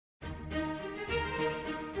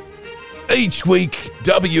Each week,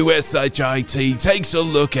 WSHIT takes a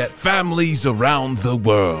look at families around the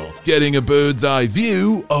world, getting a bird's eye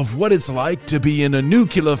view of what it's like to be in a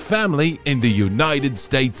nuclear family in the United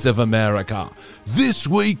States of America. This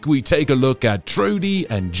week, we take a look at Trudy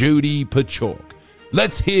and Judy Pachork.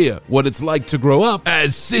 Let's hear what it's like to grow up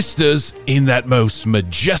as sisters in that most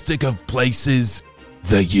majestic of places,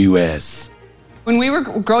 the U.S. When we were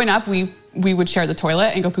growing up, we would share the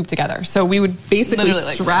toilet and go poop together. So we would basically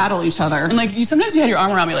literally straddle each other. And like sometimes you had your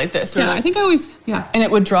arm around me like this. Yeah, I think I always, And it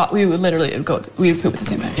would drop, we would poop at the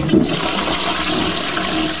same time.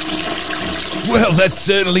 Well, that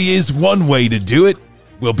certainly is one way to do it.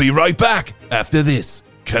 We'll be right back after this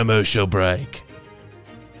commercial break.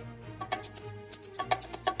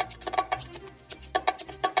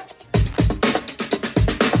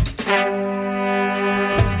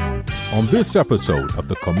 On this episode of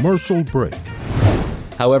The Commercial Break.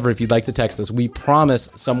 However, if you'd like to text us, we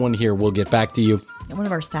promise someone here will get back to you. One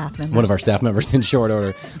of our staff members. One of our staff members in short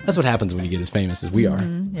order. That's what happens when you get as famous as we are.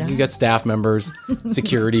 Yeah. You get staff members,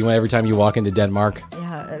 security every time you walk into Denmark.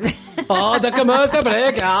 Yeah. Oh, the commercial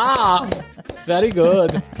break. Ah, very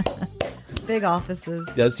good. Big offices.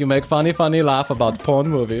 Yes, you make funny laugh about porn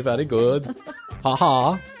movie. Very good.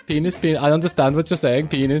 Haha. Penis. I understand what you're saying.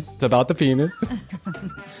 Penis. It's about the penis.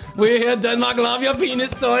 We here in Denmark love your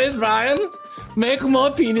penis stories, Brian. Make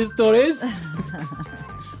more penis stories.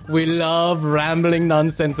 We love rambling,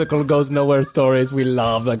 nonsensical, goes nowhere stories. We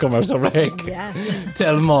love the commercial break. Yes.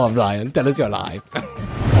 Tell more, Brian. Tell us your life.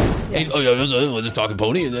 Hey, I was just talking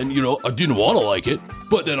pony, and then, I didn't want to like it,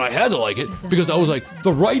 but then I had to like it because I was like,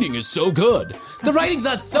 the writing is so good. The writing's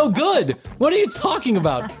not so good. What are you talking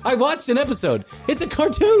about? I watched an episode. It's a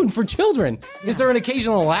cartoon for children. Is there an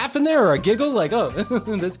occasional laugh in there or a giggle? Like, oh,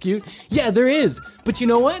 that's cute. Yeah, there is. But you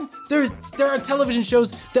know what? There are television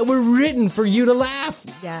shows that were written for you to laugh.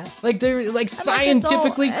 Yes. Like they're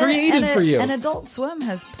scientifically created for you. And Adult Swim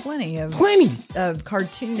has plenty of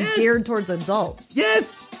cartoons geared towards adults.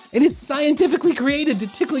 Yes. And it's scientifically created to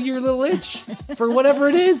tickle your little itch for whatever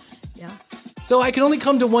it is. Yeah. So I can only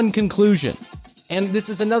come to one conclusion. And this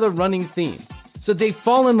is another running theme. So they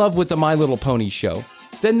fall in love with the My Little Pony show.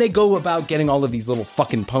 Then they go about getting all of these little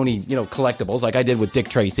fucking pony, collectibles like I did with Dick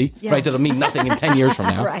Tracy. Yeah. Right? That'll mean nothing in 10 years from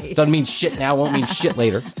now. Right. Doesn't mean shit now, won't mean shit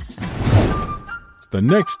later. The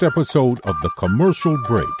next episode of The Commercial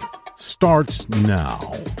Break starts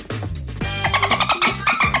now.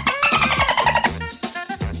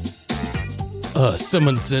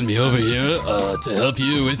 Someone sent me over here to help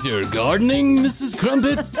you with your gardening, Mrs.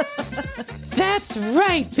 Crumpet. That's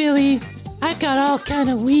right, Billy. I've got all kind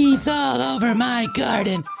of weeds all over my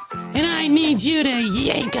garden, and I need you to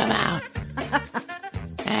yank them out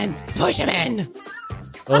and push them in.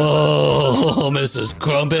 Oh, Mrs.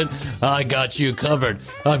 Crumpet, I got you covered.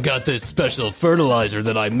 I've got this special fertilizer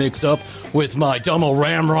that I mix up with my Dummel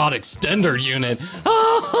Ramrod extender unit.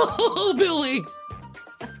 Oh, Billy.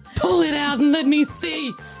 Pull it out and let me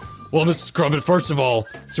see. Well, Mrs. Crumpet, first of all,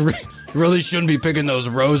 you really shouldn't be picking those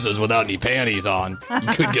roses without any panties on.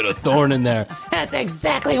 You could get a thorn in there. That's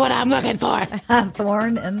exactly what I'm looking for. A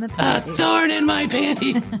thorn in the panties. A thorn in my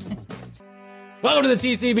panties. Welcome to the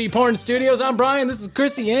TCB Porn Studios. I'm Brian. This is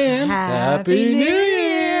Chrissy Ann. Happy New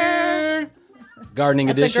Year. Gardening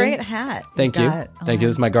That's edition. a great hat. Thank you. Thank you.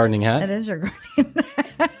 This is my gardening hat. It is your gardening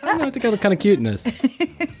hat. I think I look kind of cute in this.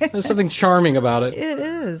 There's something charming about it. It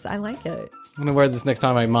is. I like it. I'm gonna wear this next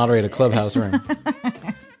time I moderate a clubhouse room.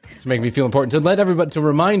 To make me feel important. To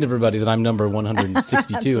remind everybody that I'm number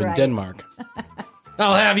 162 in right. Denmark.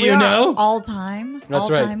 I'll have We you are know. all-time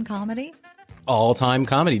comedy. All-time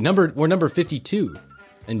comedy. We're number 52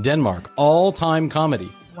 in Denmark. All-time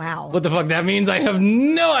comedy. Wow. What the fuck that means? I have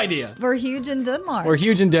no idea. We're huge in Denmark. We're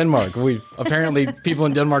huge in Denmark. Apparently people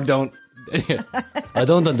in Denmark don't. I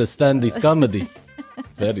don't understand this comedy.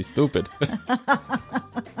 Very stupid.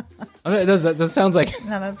 I mean, that sounds like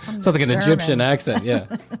sounds like an German. Egyptian accent. Yeah.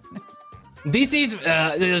 This is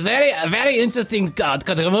very interesting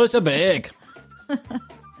commercial break.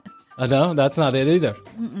 No, that's not it either.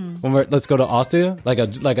 Let's go to Austria, like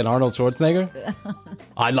an Arnold Schwarzenegger.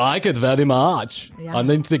 I like it very much. Yeah. I'm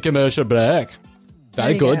into the commercial break.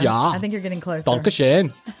 Very good, go. yeah. I think you're getting closer.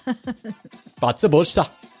 Dankeschön. Batze Burscha.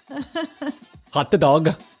 Hot the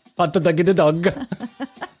dog. Hot the diggity dog.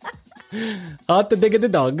 Hot the diggity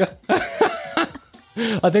dog.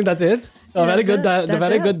 I think that's it. Very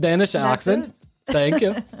good Danish accent. Thank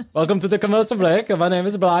you. Welcome to the commercial break. My name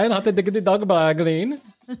is Brian. Hot the diggity dog Baglin.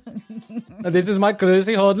 And this is my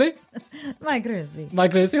Chrissy Hoadley. My Chrissy. My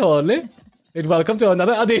Chrissy Hoadley. And welcome to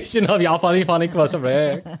another edition of your funny commercial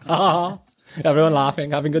break. Everyone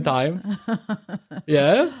laughing, having a good time.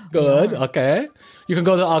 Yes, good. Okay. You can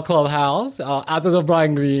go to our clubhouse at the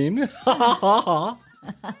Brian Green.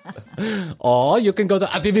 Or you can go to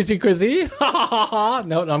BBC Chrissy.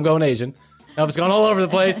 No, I'm going Asian. I was going all over the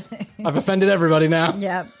place. I've offended everybody now.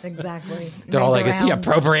 Yep, exactly. They're all like, is he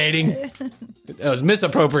appropriating? It was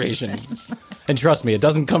misappropriation. And trust me, it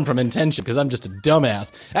doesn't come from intention because I'm just a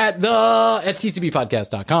dumbass. At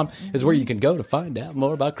tcbpodcast.com is where you can go to find out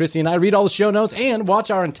more about Chrissy and I, read all the show notes, and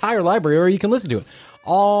watch our entire library, or you can listen to it.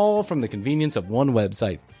 All from the convenience of one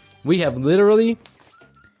website. We have literally...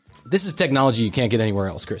 This is technology you can't get anywhere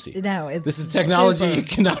else, Chrissy. No, it's This is technology you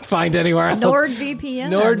cannot find anywhere else.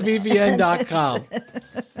 NordVPN.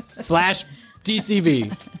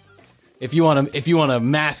 NordVPN.com/TCB. If you want to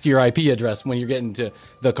mask your IP address when you're getting to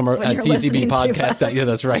the TCB podcast. Yeah,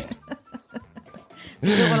 that's right.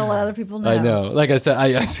 You don't want to let other people know. I know. Like I said,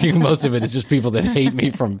 I think most of it is just people that hate me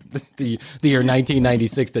from the year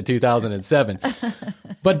 1996 to 2007.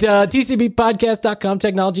 But tcbpodcast.com,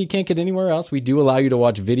 technology you can't get anywhere else. We do allow you to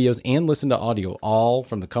watch videos and listen to audio, all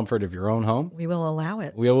from the comfort of your own home. We will allow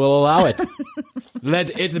it. We will allow it.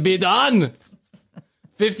 Let it be done.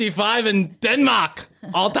 55 in Denmark.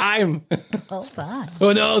 All time. All time.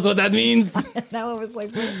 Who knows what that means? Now I was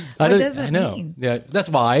like, what does it mean? Yeah, that's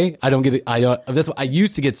why I don't get it. That's why I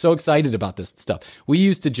used to get so excited about this stuff.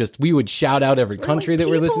 We would shout out every country that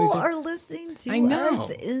we're listening to. People are listening to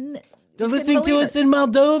us in... They're listening to us in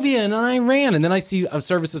Moldova and Iran. And then I see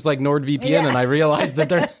services like NordVPN and I realize that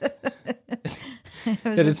they're...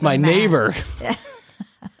 that it's my neighbor. Yeah.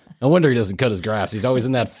 No wonder he doesn't cut his grass. He's always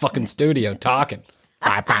in that fucking studio talking.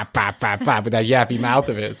 Pop, pop, pop, pop, pop, with that yappy mouth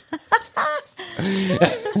of his.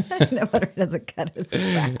 No wonder he doesn't cut his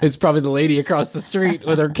grass. It's probably the lady across the street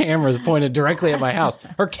with her cameras pointed directly at my house.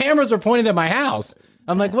 Her cameras are pointed at my house.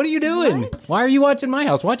 I'm like, what are you doing? What? Why are you watching my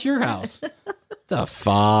house? Watch your house. The fuck?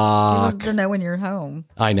 She wants to know when you're home.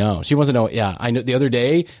 I know. She wants to know. Yeah, I know. The other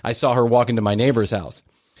day, I saw her walk into my neighbor's house.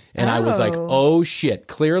 And I was like, oh, shit.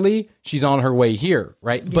 Clearly, she's on her way here,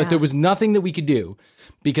 right? Yeah. But there was nothing that we could do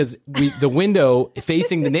because the window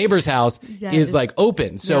facing the neighbor's house is like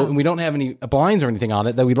open. So and we don't have any blinds or anything on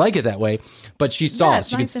it that we'd like it that way. But she saw us.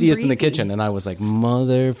 She could see us in the kitchen. And I was like,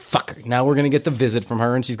 motherfucker. Now we're going to get the visit from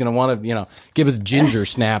her and she's going to want to, give us ginger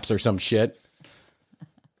snaps or some shit.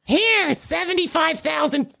 Here,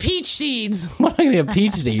 75,000 peach seeds. What am I going to get a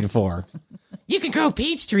peach seed for? You can grow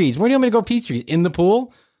peach trees. Where do you want me to grow peach trees? In the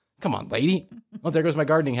pool? Come on, lady. Oh, there goes my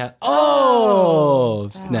gardening hat. Oh,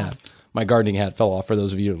 snap. My gardening hat fell off for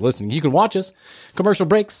those of you listening. You can watch us. Commercial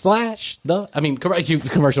break commercial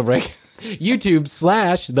break.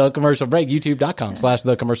 YouTube/the commercial break.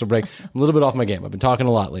 YouTube.com/the commercial break. I'm a little bit off my game. I've been talking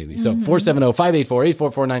a lot lately. So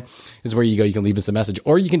 470-584-8449 is where you go. You can leave us a message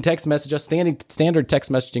or you can text message us. Standard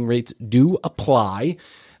text messaging rates do apply.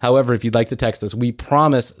 However, if you'd like to text us, we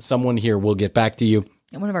promise someone here will get back to you.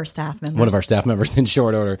 One of our staff members. One of our staff members in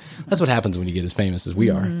short order. That's what happens when you get as famous as we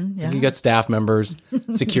are. Yeah. You got staff members,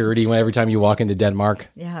 security every time you walk into Denmark.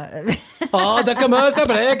 Yeah. Oh, the commercial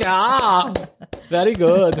break. Ah, very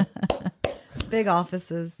good. Big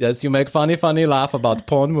offices. Yes, you make funny laugh about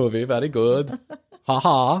porn movie. Very good.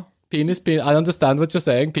 Ha. Penis. I understand what you're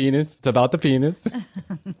saying. Penis. It's about the penis.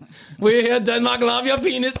 We here in Denmark love your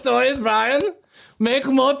penis stories, Brian. Make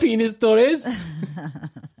more penis stories.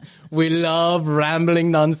 We love rambling,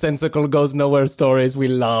 nonsensical, goes nowhere stories. We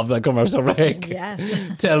love the commercial break.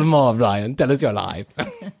 Yes. Tell more, Brian. Tell us your life.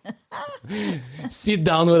 Sit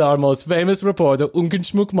down with our most famous reporter, Unken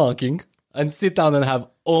Schmuck Monking, and sit down and have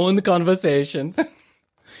own conversation.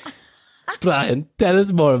 Brian, tell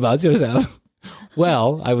us more about yourself.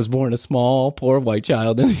 Well, I was born a small, poor white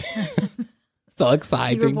child. So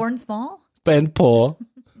exciting. You were born small? And poor.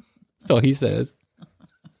 So he says.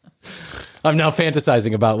 I'm now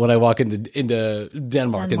fantasizing about when I walk into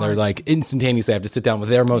Denmark and they're like, instantaneously I have to sit down with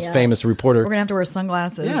their most famous reporter. We're going to have to wear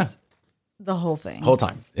sunglasses. Yeah. The whole thing. Whole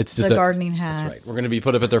time. It's just the gardening hat. That's right. We're going to be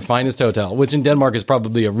put up at their finest hotel, which in Denmark is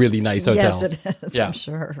probably a really nice hotel. Yes, it is. Yeah. I'm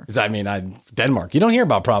sure. Denmark. You don't hear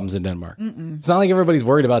about problems in Denmark. Mm-mm. It's not like everybody's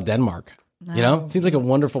worried about Denmark. No. It seems like a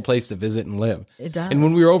wonderful place to visit and live. It does. And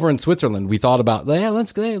when we were over in Switzerland, we thought about,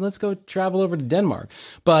 let's go travel over to Denmark.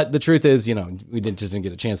 But the truth is, we didn't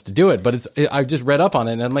get a chance to do it. But I've just read up on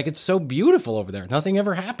it, and I'm like, it's so beautiful over there. Nothing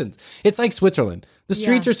ever happens. It's like Switzerland. The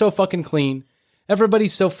streets are so fucking clean.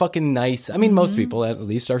 Everybody's so fucking nice. I mean, most people at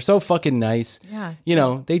least are so fucking nice. Yeah.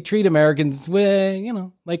 They treat Americans,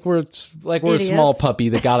 like we're a small puppy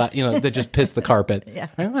that got that just pissed the carpet. Yeah.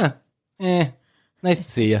 Nice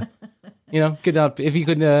to see you. Good job. If you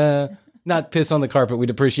could not piss on the carpet. We'd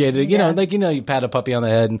appreciate it. You know, you pat a puppy on the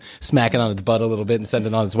head and smack it on its butt a little bit and send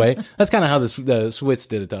it on its way. That's kind of how the Swiss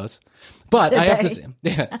did it to us. But I have to say,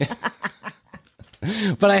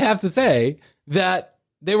 but I have to say that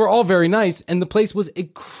they were all very nice, and the place was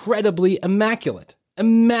incredibly immaculate.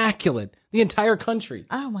 Immaculate. The entire country.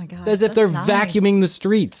 Oh my God. It's as if they're vacuuming the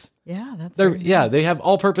streets. Yeah, that's they have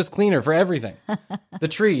all-purpose cleaner for everything. The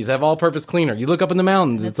trees have all-purpose cleaner. You look up in the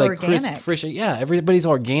mountains, it's like organic. crisp, fresh. Yeah, everybody's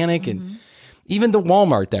organic, and even the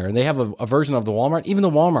Walmart there, and they have a version of the Walmart. Even the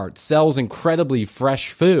Walmart sells incredibly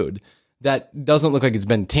fresh food that doesn't look like it's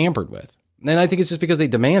been tampered with. And I think it's just because they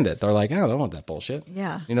demand it. They're like, I don't want that bullshit.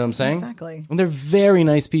 Yeah. You know what I'm saying? Exactly. And they're very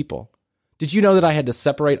nice people. Did you know that I had to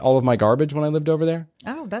separate all of my garbage when I lived over there?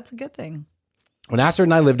 Oh, that's a good thing. When Astrid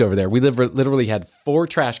and I lived over there, we literally had 4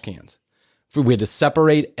 trash cans. We had to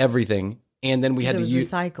separate everything, and then we had to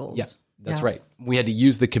use recycled. Yeah, that's right. We had to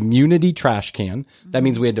use the community trash can. That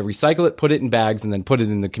means we had to recycle it, put it in bags, and then put it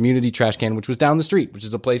in the community trash can, which was down the street, which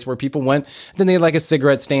is a place where people went. Then they had like a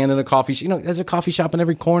cigarette stand and a coffee shop. You know, there's a coffee shop in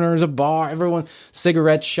every corner. There's a bar. Everyone,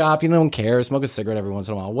 cigarette shop. You don't care. Smoke a cigarette every once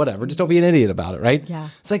in a while. Whatever. Just don't be an idiot about it, right? Yeah.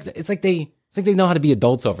 It's like they know how to be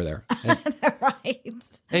adults over there. Right.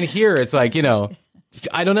 And here it's like, you know,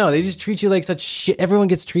 I don't know. They just treat you like such shit. Everyone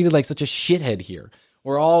gets treated like such a shithead here.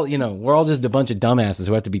 We're all just a bunch of dumbasses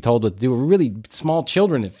who have to be told what to do. We're really small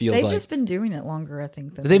children, it feels like. They've just been doing it longer, I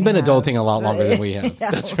think. They've been adulting a lot longer than we have. Yeah,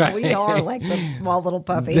 that's right. We are like the small little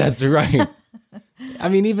puppy. That's right. I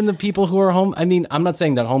mean, even the people who are home. I mean, I'm not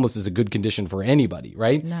saying that homeless is a good condition for anybody,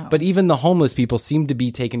 right? No. But even the homeless people seem to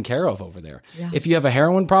be taken care of over there. Yeah. If you have a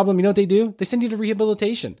heroin problem, you know what they do? They send you to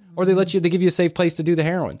rehabilitation, or they give you a safe place to do the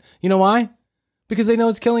heroin. You know why? Because they know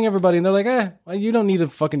it's killing everybody, and they're like, well, you don't need a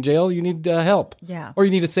fucking jail. You need help. Yeah. Or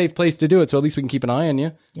you need a safe place to do it, so at least we can keep an eye on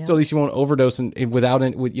you. Yeah. So at least you won't overdose without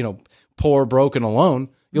poor, broken, alone.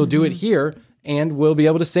 You'll do it here, and we'll be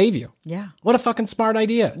able to save you. Yeah. What a fucking smart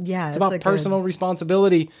idea. Yeah. It's about personal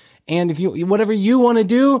responsibility, and if whatever you want to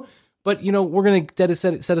do, but we're going to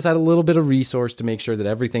set aside a little bit of resource to make sure that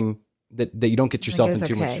everything that you don't get yourself in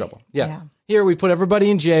too much trouble. Yeah. Here we put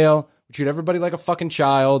everybody in jail. We treat everybody like a fucking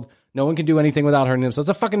child. No one can do anything without hurting themselves.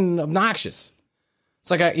 It's a fucking obnoxious.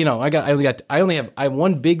 It's like I only have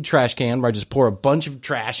one big trash can where I just pour a bunch of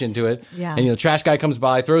trash into it. Yeah. And the trash guy comes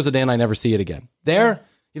by, throws it in, I never see it again. You have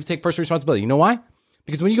to take personal responsibility. You know why?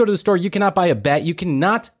 Because when you go to the store, you cannot buy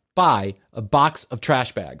a box of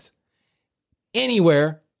trash bags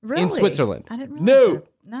anywhere in Switzerland. I didn't realize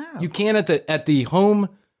No. You can at the home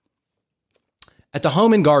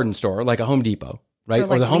and garden store, like a Home Depot. Right?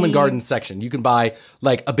 Or the home and garden section. You can buy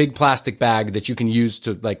like a big plastic bag that you can use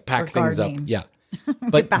to like pack things up. Yeah.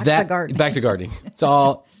 But back to gardening. It's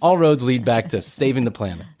all roads lead back to saving the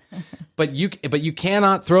planet. But you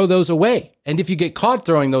cannot throw those away. And if you get caught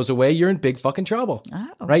throwing those away, you're in big fucking trouble. Oh.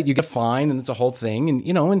 Right? You get fined, and it's a whole thing. And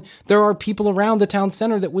and there are people around the town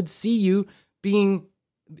center that would see you being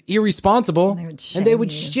irresponsible, and they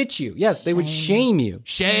would shit you. Yes, they would shame you.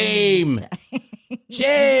 Shame.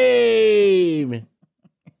 Shame.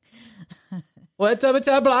 What's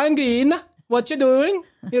up, Brian Green? What you doing?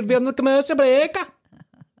 You'll be on the commercial break.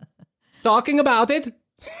 Talking about it.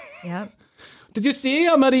 Yep. Did you see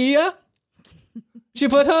Maria? She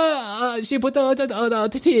put her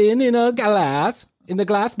tin in a glass, in the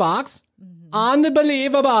glass box. Mm-hmm.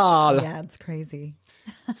 Unbelievable. Yeah, it's crazy.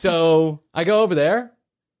 So I go over there.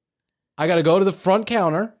 I got to go to the front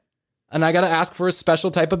counter, and I got to ask for a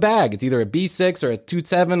special type of bag. It's either a B6 or a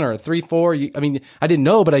 2.7 or a 3.4. I mean, I didn't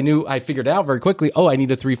know, but I figured out very quickly, I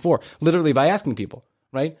need a 3.4, literally by asking people,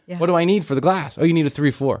 right? Yeah. What do I need for the glass? Oh, you need a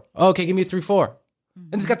 3.4. Oh, okay, give me a 3.4. Mm-hmm.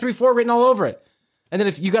 And it's got 3.4 written all over it. And then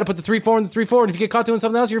if you got to put the 3.4 in the 3.4, and if you get caught doing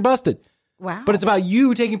something else, you're busted. Wow. But it's about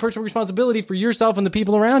you taking personal responsibility for yourself and the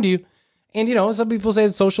people around you. And, some people say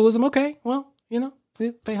it's socialism. Okay, well,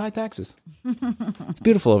 they pay high taxes. It's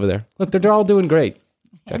beautiful over there. Look, they're all doing great.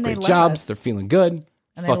 Got great jobs. Us. They're feeling good.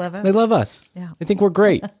 And they love us. They love us. Yeah. They think we're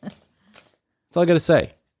great. That's all I got to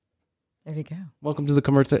say. There you go. Welcome to the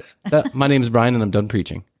commercial. My name is Brian, and I'm done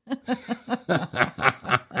preaching.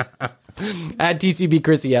 At TCB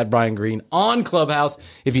Chrissy, at Brian Green on Clubhouse.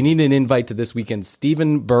 If you need an invite to this weekend's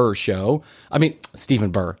Stephen Burr show.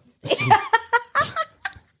 Stephen Burr.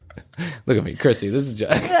 Look at me, Chrissy. This is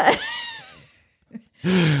just...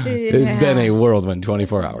 It's been a whirlwind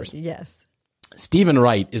 24 hours. Yes. Stephen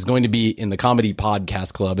Wright is going to be in the Comedy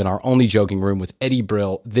Podcast Club in our Only Joking Room with Eddie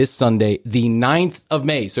Brill this Sunday, the 9th of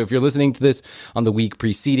May. So if you're listening to this on the week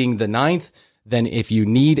preceding the 9th, then if you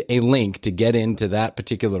need a link to get into that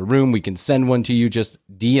particular room, we can send one to you. Just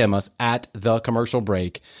DM us at The Commercial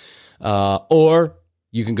Break. Or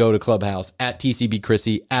you can go to Clubhouse at TCB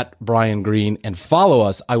Chrissy, at Brian Green, and follow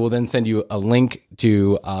us. I will then send you a link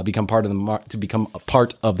to become part of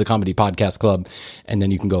the Comedy Podcast Club, and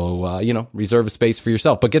then you can go, reserve a space for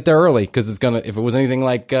yourself. But get there early, because it's gonna. If it was anything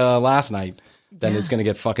like last night, then it's gonna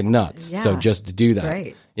get fucking nuts. Yeah. So just do that.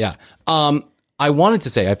 Right. Yeah. I wanted to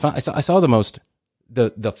say I saw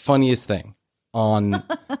the funniest thing on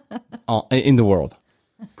in the world.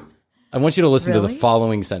 I want you to listen to the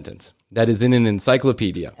following sentence that is in an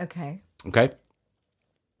encyclopedia. Okay.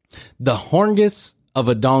 The horngus of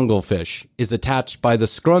a donglefish is attached by the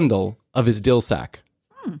scrundle of his dill sack.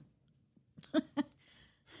 Let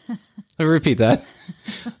me repeat that.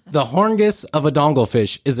 The horngus of a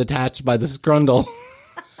donglefish is attached by the scrundle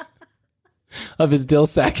of his dill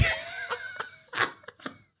sack.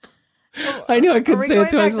 I knew I couldn't say it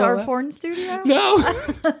to myself. Are we going back to our porn studio? No.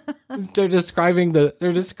 They're describing the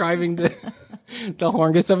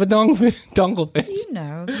horngus of a donglefish. You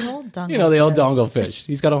know, the old donglefish. The old donglefish.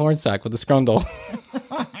 He's got a horn sack with a scrundle.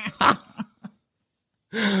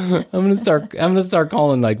 I'm gonna start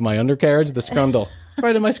calling like my undercarriage the scrundle.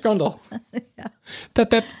 Right in my scrundle. Yeah. Pep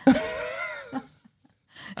pep.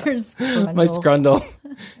 My scrundle.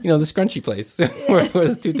 The scrunchy place where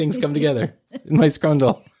the two things come together. In my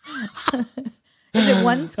scrundle. Is it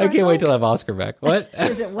one scrundle? I can't wait till I have Oscar back. What?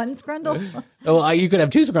 Is it one scrundle? Well, you could have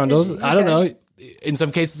two scrundles. I don't know. In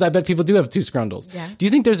some cases, I bet people do have two scrundles. Yeah. Do you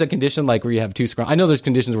think there's a condition like where you have two scrundles? I know there's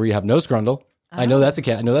conditions where you have no scrundle. Oh. I know that's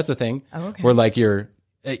a thing. Oh, okay. Where like you're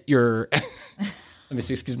let me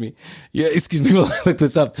see, excuse me. Yeah, excuse me, we'll look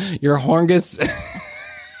this up. Your horngus.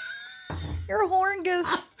 Your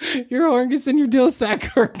horngus. Your horngus and your dill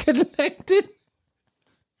sack are connected.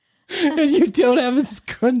 And you don't have a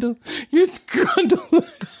scrundle. Your scrundle.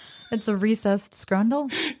 It's a recessed scrundle?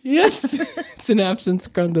 Yes. It's an absent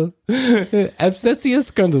scrundle. Abscessia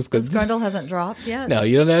scrundle. The scrundle hasn't dropped yet? No,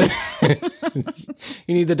 you don't have.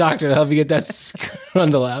 You need the doctor to help you get that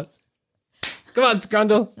scrundle out. Come on,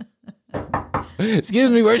 scrundle. Excuse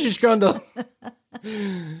me, where's your scrundle?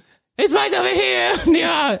 It's right over here.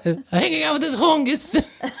 Yeah, hanging out with this hongus.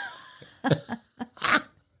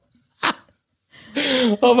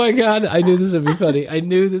 Oh my God, I knew this would be funny.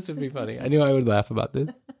 I knew I would laugh about this.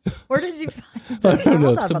 Where did you find that? I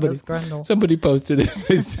don't know. Somebody posted it.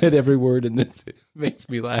 They said every word in this. It makes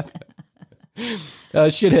me laugh.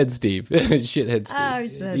 Shithead Steve. Shithead Steve. Oh,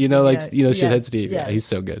 Shithead Steve. Yes. Yeah, he's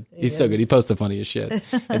so good. He's so good. He posts the funniest shit.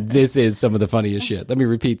 And this is some of the funniest shit. Let me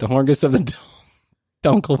repeat. The horngus of the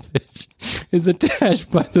donglefish is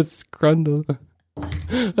attached by the scrundle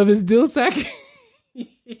of his dill sack.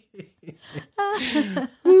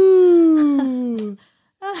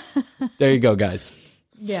 There you go, guys.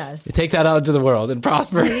 Yes. You take that out into the world and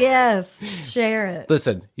prosper. Yes. Share it.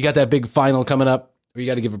 Listen, you got that big final coming up where you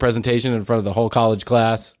got to give a presentation in front of the whole college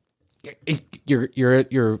class. You're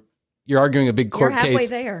arguing a big court case. You're halfway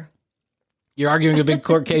there. You're arguing a big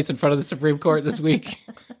court case in front of the Supreme Court this week.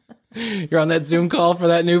 You're on that Zoom call for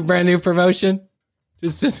that brand new promotion.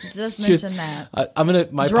 Just mention that. I'm gonna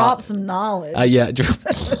drop some knowledge. Yeah.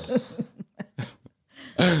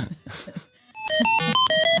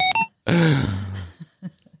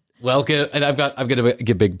 Welcome, and I'm gonna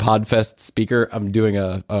get big Podfest speaker. I'm doing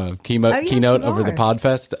a keynote over the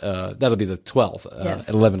Podfest. That'll be the 12th at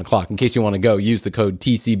 11 o'clock. In case you want to go, use the code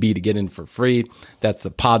TCB to get in for free. That's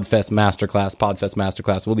the Podfest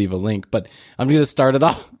Masterclass. We'll leave a link, but I'm gonna start it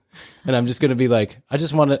off, and I'm just gonna be like, I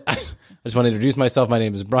just want to introduce myself. My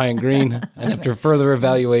name is Brian Green, and after further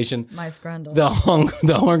evaluation, my scrundle, the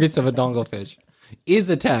horngus of a donglefish,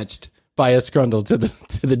 is attached by a scrundle to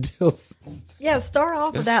the dill. Yeah, start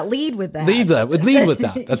off with that. Lead with that. Lead with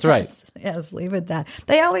that. That's right. Yes, lead with that.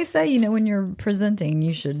 They always say, when you're presenting,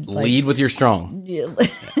 you should lead with your strong. Lead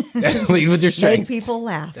with your strength. Make people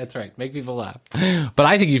laugh. That's right. Make people laugh. But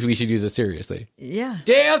I think we should use it seriously. Yeah.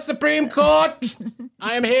 Dear Supreme Court,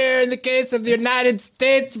 I am here in the case of the United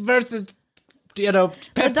States versus, the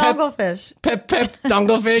donglefish. Pep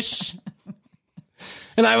donglefish.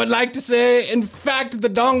 And I would like to say, in fact, the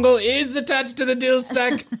dongle is attached to the dill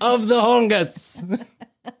sack of the hongus.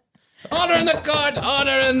 Order in the court!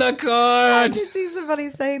 Order in the court! I could see somebody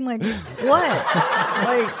saying, what?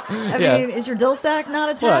 I mean, is your dill sack not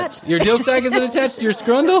attached? What? Your dill sack isn't attached to your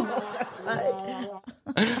scrundle?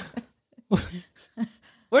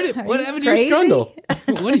 What happened to your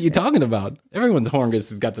scrundle? What are you talking about? Everyone's horngus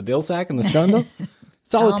has got the dill sack and the scrundle.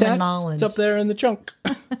 It's all attached. Knowledge. It's up there in the trunk.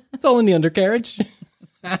 It's all in the undercarriage.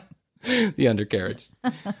 The undercarriage.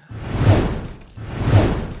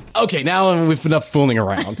 Okay, now we've enough fooling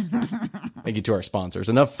around. Thank you to our sponsors.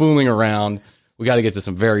 Enough fooling around. We got to get to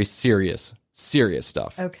some very serious serious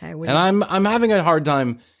stuff. Okay. And I'm having a hard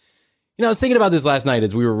time. I was thinking about this last night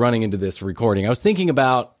as we were running into this recording. I was thinking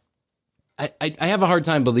about, I have a hard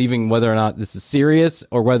time believing whether or not this is serious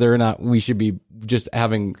or whether or not we should be just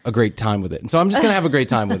having a great time with it. And so I'm just going to have a great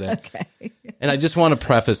time with it. Okay. And I just want to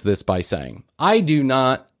preface this by saying, I do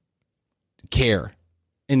not care.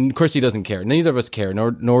 And Chrissy doesn't care. Neither of us care,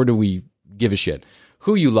 nor do we give a shit.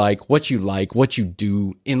 Who you like, what you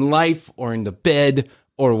do in life or in the bed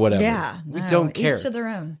or whatever. Yeah. We don't care. Each to their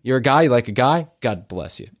own. You're a guy, you like a guy, God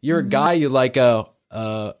bless you. You're a guy, you like a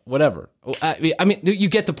whatever. I mean, you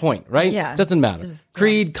get the point, right? Yeah. It doesn't matter.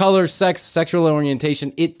 Creed, color, sex, sexual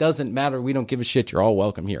orientation, it doesn't matter. We don't give a shit. You're all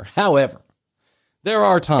welcome here. However, there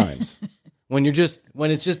are times when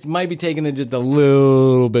it's just might be taking it just a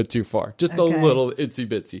little bit too far. Just a little itsy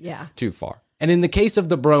bitsy too far. And in the case of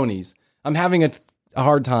the bronies, I'm having a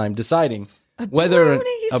hard time deciding whether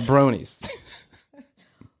a bronies.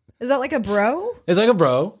 Is that like a bro? It's like a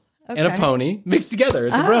bro and a pony mixed together.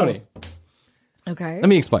 It's a brony. Okay. Let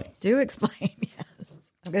me explain. Do explain, yes.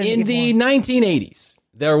 In the 1980s,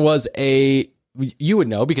 there was you would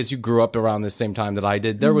know because you grew up around the same time that I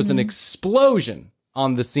did, there was an explosion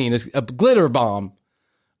on the scene, a glitter bomb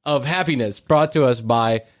of happiness brought to us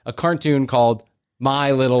by a cartoon called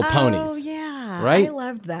My Little Ponies. Oh, yeah. Right? I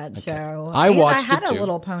loved that show. I watched I had it too. a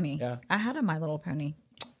little pony. Yeah. I had a My Little Pony.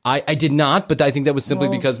 I did not, but I think that was simply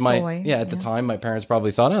Little because toy, at the time, my parents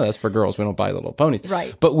probably thought, oh, that's for girls. We don't buy little ponies.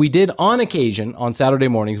 Right. But we did, on occasion, on Saturday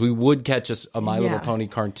mornings, we would catch a My Little Pony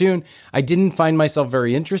cartoon. I didn't find myself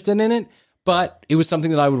very interested in it, but it was something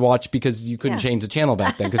that I would watch because you couldn't change the channel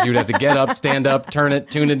back then because you'd have to get up, stand up, turn it,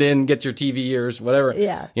 tune it in, get your TV ears, whatever.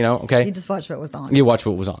 Yeah. Okay? You just watched what was on. You watch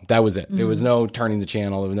what was on. That was it. There was no turning the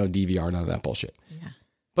channel. There was no DVR, none of that bullshit. Yeah.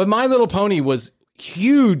 But My Little Pony was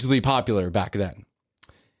hugely popular back then.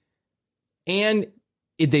 And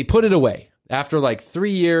they put it away. After like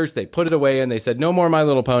 3 years, they put it away and they said, no more My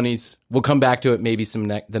Little Ponies. We'll come back to it maybe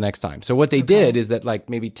the next time. So what they did is that like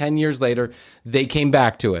maybe 10 years later, they came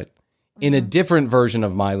back to it in a different version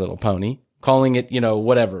of My Little Pony, calling it,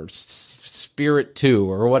 whatever, Spirit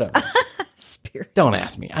 2 or whatever. Don't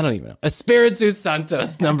ask me. I don't even know. Espiritu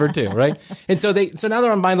Santos #2, right? And so now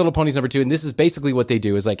they're on My Little Ponies #2, and this is basically what they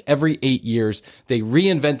do is like every 8 years they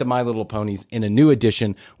reinvent the My Little Ponies in a new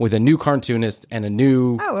edition with a new cartoonist and a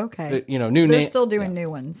new new They're still doing new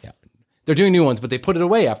ones. Yeah. They're doing new ones, but they put it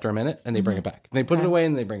away after a minute and they bring it back. And they put it away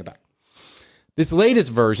and they bring it back. This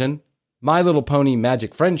latest version, My Little Pony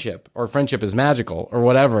Magic Friendship, or Friendship is Magical, or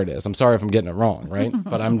whatever it is. I'm sorry if I'm getting it wrong, right?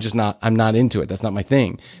 But I'm not into it. That's not my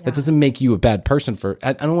thing. Yeah. That doesn't make you a bad person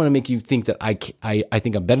I don't want to make you think that I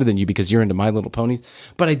think I'm better than you because you're into My Little Ponies.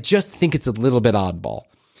 But I just think it's a little bit oddball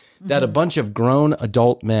that a bunch of grown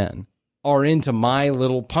adult men are into My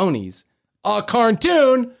Little Ponies, a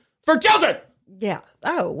cartoon for children. Yeah.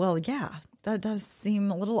 Oh, well, yeah. That does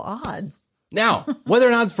seem a little odd. Now, whether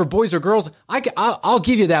or not it's for boys or girls, I'll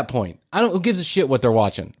give you that point. Who gives a shit what they're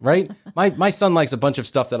watching, right? My son likes a bunch of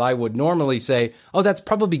stuff that I would normally say, oh, that's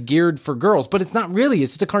probably geared for girls, but it's not really.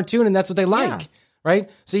 It's just a cartoon, and that's what they like, right?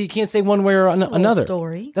 So you can't say one way or another.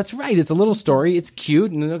 Story. That's right. It's a little story. It's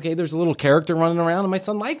cute, and there's a little character running around, and my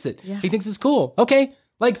son likes it. Yeah. He thinks it's cool. Okay,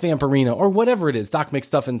 like Vampirina or whatever it is, Doc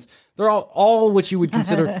McStuffins. They're all what you would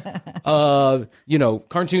consider,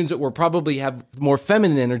 cartoons that were probably have more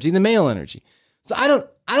feminine energy than male energy. So I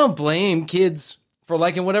don't blame kids for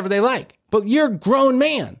liking whatever they like, but you're a grown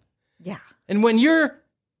man. Yeah. And when you're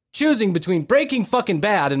choosing between Breaking Fucking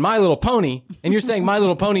Bad and My Little Pony, and you're saying My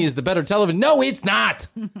Little Pony is the better television, no, it's not.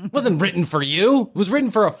 It wasn't written for you. It was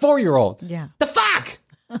written for a 4-year-old. Yeah. The fuck?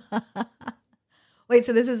 Wait,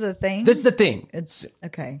 so this is a thing? This is the thing. It's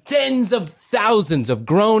okay. Tens of thousands of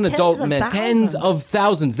grown adult men. Tens of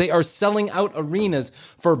thousands. They are selling out arenas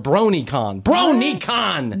for BronyCon.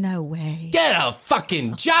 BronyCon! No way. Get a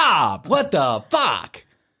fucking job. What the fuck?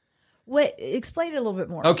 What? Explain it a little bit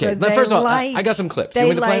more. Okay, so first of all, I got some clips. They you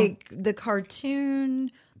want me to play like the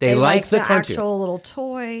cartoon. They like the cartoon. Actual little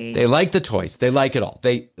toy. They like the toys. They like it all.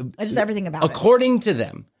 Just everything about it. According to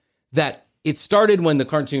them, that it started when the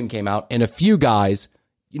cartoon came out, and a few guys,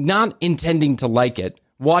 not intending to like it,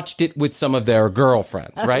 watched it with some of their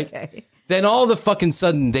girlfriends, right? Okay. Then all of a fucking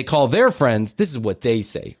sudden, they call their friends. This is what they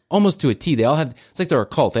say, almost to a T. They all have. It's like they're a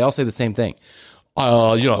cult. They all say the same thing.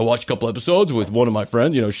 I watched a couple episodes with one of my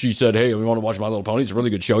friends. She said, "Hey, we want to watch My Little Pony. It's a really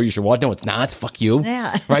good show. You should watch." No, it's not. Fuck you.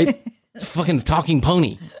 Yeah. Right? It's a fucking talking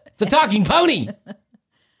pony. It's a talking pony.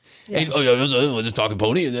 Yeah. And, it was a talking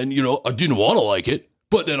pony, and then I didn't want to like it.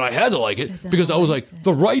 But then I had to like it because I was like,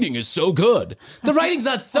 the writing is so good. The writing's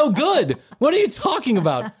not so good. What are you talking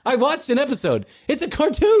about? I watched an episode. It's a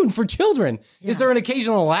cartoon for children. Yeah. Is there an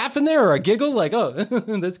occasional laugh in there or a giggle? Like, oh,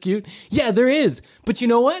 that's cute. Yeah, there is. But you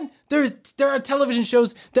know what? There are television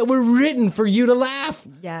shows that were written for you to laugh.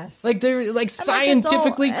 Yes. Like they're like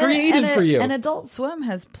scientifically created for you. And Adult Swim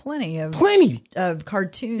has plenty of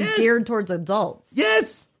cartoons geared towards adults.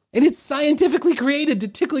 Yes. And it's scientifically created to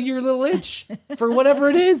tickle your little itch for whatever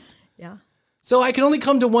it is. Yeah. So I can only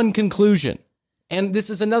come to one conclusion. And this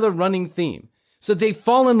is another running theme. So they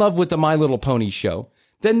fall in love with the My Little Pony show.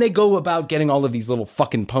 Then they go about getting all of these little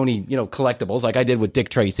fucking pony, collectibles like I did with Dick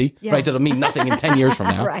Tracy. Yeah. Right? That'll mean nothing in 10 years from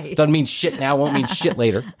now. Right. Doesn't mean shit now, won't mean shit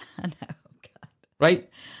later. I know. God. Right?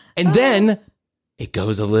 And then it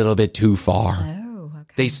goes a little bit too far. Oh,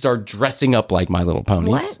 okay. They start dressing up like My Little Ponies.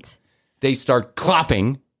 What? They start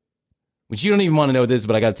clopping. Which you don't even want to know this,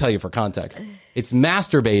 but I got to tell you for context. It's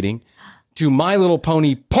masturbating to My Little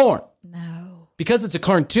Pony porn. No. Because it's a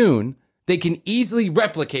cartoon, they can easily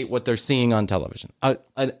replicate what they're seeing on television. A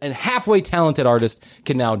halfway talented artist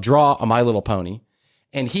can now draw a My Little Pony,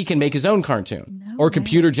 and he can make his own cartoon or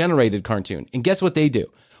computer-generated cartoon. And guess what they do?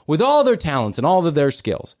 With all their talents and all of their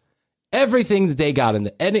skills, everything that they got,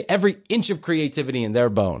 every inch of creativity in their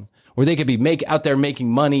bone, where they could be out there making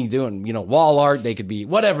money, doing, wall art. They could be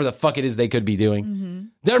whatever the fuck it is they could be doing. Mm-hmm.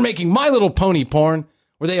 They're making My Little Pony porn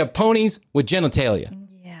where they have ponies with genitalia.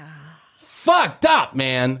 Yeah. Fucked up,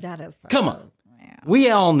 man. That is fucked Come on. Yeah. We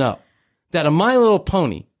all know that a My Little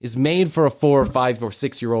Pony is made for a 4 or 5 or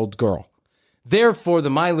 6 year old girl. Therefore, the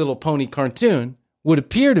My Little Pony cartoon would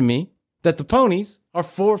appear to me that the ponies are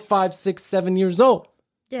 4, 5, 6, 7 years old.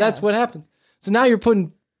 Yeah. That's what happens. So now you're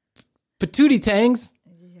putting patootie tangs.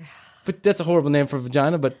 But that's a horrible name for a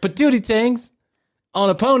vagina, but patootie tangs on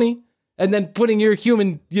a pony and then putting your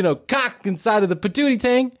human, cock inside of the patootie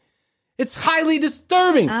tang. It's highly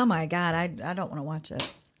disturbing. Oh my God. I don't want to watch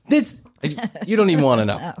it. You don't even want to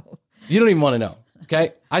know. No. You don't even want to know.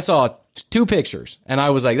 Okay. I saw 2 pictures and I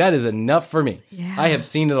was like, that is enough for me. Yeah. I have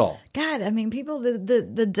seen it all. God, I mean, people,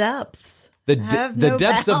 the depths. The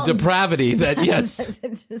depths of depravity that, yes.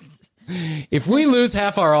 If we lose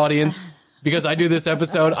half our audience, because I do this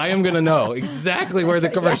episode, I am going to know exactly where the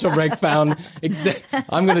commercial break found.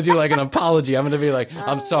 I'm going to do like an apology. I'm going to be like,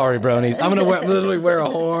 I'm sorry, bronies. I'm going to literally wear a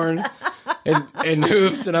horn and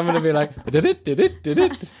hoops, and I'm going to be like, did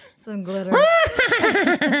it. Some glitter.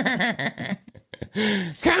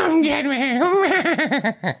 Come get me.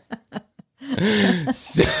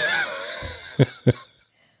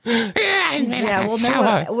 Yeah,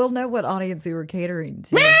 we'll know what audience we were catering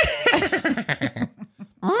to.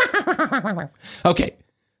 Okay.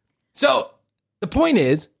 So the point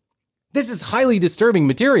is, this is highly disturbing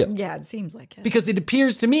material. Yeah, it seems like it. Because it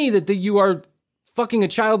appears to me that you are fucking a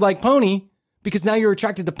childlike pony because now you're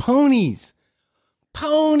attracted to ponies.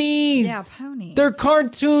 Ponies. Yeah, ponies. They're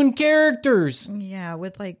cartoon characters. Yeah,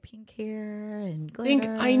 with like pink hair and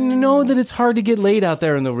glitter. I know that it's hard to get laid out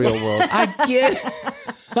there in the real world. I get it.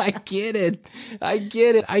 I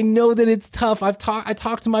get it. I know that it's tough. I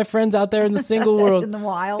talk to my friends out there in the single world. In the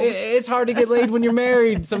wild. It's hard to get laid when you're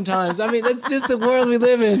married sometimes. I mean, that's just the world we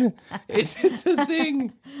live in. It's just a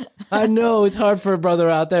thing. I know it's hard for a brother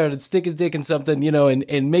out there to stick his dick in something,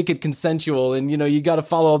 and make it consensual. And, you got to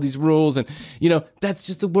follow all these rules. And, that's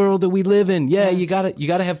just the world that we live in. Yeah, yes. You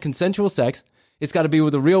gotta have consensual sex. It's got to be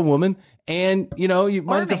with a real woman. And, you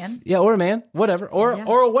might have a man. Or a man, whatever.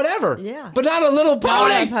 Or whatever. Yeah. But not a little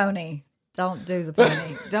pony. Not a pony. Don't do the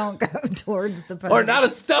pony. Don't go towards the pony. Or not a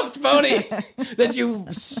stuffed pony that you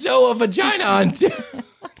sew a vagina onto.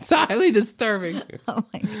 It's highly disturbing. Oh,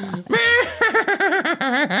 my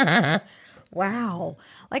God. Wow.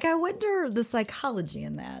 Like, I wonder the psychology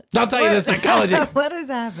in that. I'll tell you the psychology. What is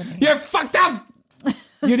happening? You're fucked up.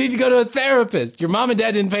 You need to go to a therapist. Your mom and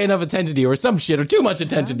dad didn't pay enough attention to you or some shit or too much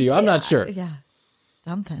attention to you. I'm not sure. Yeah.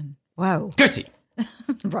 Something. Whoa. Chrissy.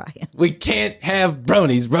 Brian. We can't have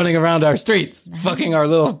bronies running around our streets, fucking our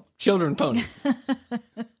little children ponies.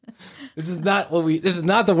 This is not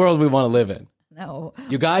the world we want to live in. No.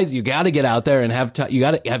 You guys, you got to get out there and you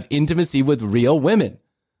got to have intimacy with real women.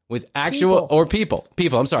 With actual people.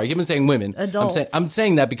 I'm sorry. You've been saying women. Adults. I'm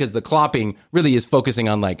saying that because the clopping really is focusing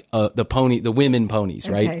on like the women ponies,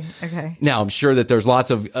 right? Okay. Now I'm sure that there's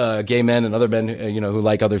lots of gay men and other men, who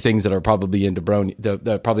like other things that are probably into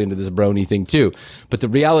brony, probably into this brony thing too. But the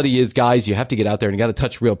reality is, guys, you have to get out there and you got to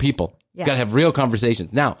touch real people. Yeah. You got to have real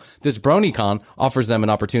conversations. Now, this BronyCon offers them an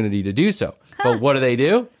opportunity to do so. But what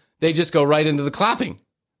do? They just go right into the clopping.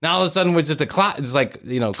 Now all of a sudden it's just it's like,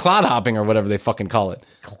 clod hopping or whatever they fucking call it.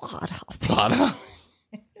 Clod hopping. Clod hopping.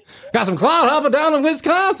 Got some cloud hopper down in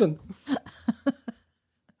Wisconsin.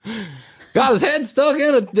 Got his head stuck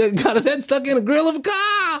in a grill of a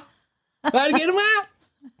car. Try to get him out.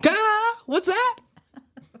 Car? What's that?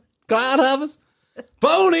 Cloud hoppers?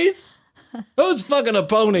 Ponies? Who's fucking a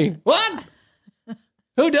pony? What?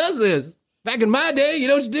 Who does this? Back in my day, you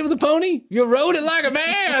know what you did with a pony? You rode it like a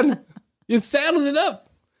man. You saddled it up.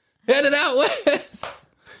 Headed out west.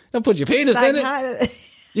 Don't put your penis in it.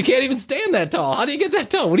 You can't even stand that tall. How do you get that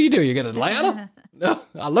tall? What do? You get a ladder? No,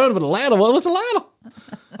 I learned with a ladder. What was a ladder?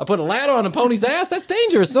 I put a ladder on a pony's ass. That's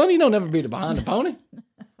dangerous, son. You don't never beat it behind the pony.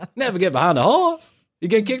 Never get behind the horse. You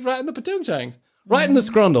get kicked right in the patoon changs. Right in the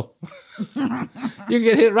scrundle. You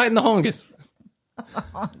get hit right in the hongus.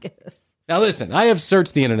 Now listen, I have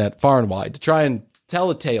searched the internet far and wide to try and tell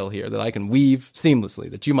a tale here that I can weave seamlessly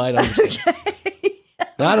that you might understand. Okay.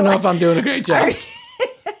 I don't know if I'm doing a great job.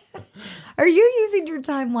 Are you using your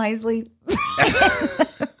time wisely?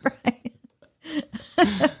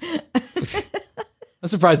 I'm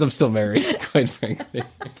surprised I'm still married, quite frankly.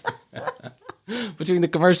 Between the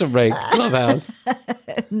commercial break, Clubhouse, up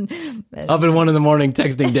at 1 a.m,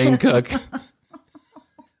 texting Dane Cook.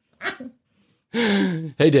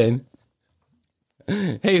 Hey, Dane.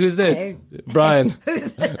 Hey, who's this? Hey. Brian.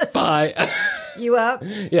 Who's this? Bye. You up?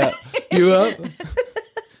 Yeah. You up?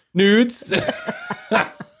 Nudes?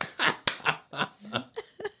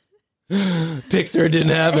 Pixar didn't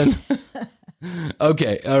happen.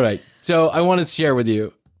 Okay, all right. So I want to share with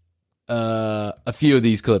you a few of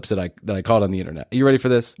these clips that I caught on the internet. Are you ready for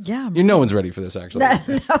this? Yeah. No one's ready for this, actually.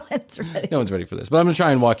 No one's ready. No one's ready for this, but I'm going to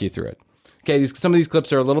try and walk you through it. Okay, some of these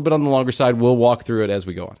clips are a little bit on the longer side. We'll walk through it as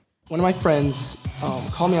we go on. One of my friends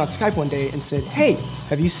called me on Skype one day and said, "Hey,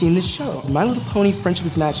 have you seen this show? My Little Pony Friendship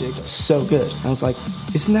is Magic. It's so good." And I was like,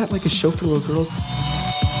 "Isn't that like a show for little girls?"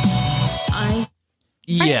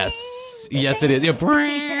 Yes. Yes, it is. What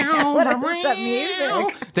is that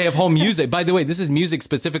music? They have whole music. By the way, this is music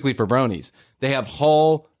specifically for bronies. They have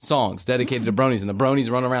whole songs dedicated to bronies, and the bronies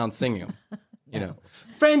run around singing them. You know,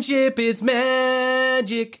 friendship is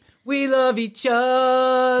magic. We love each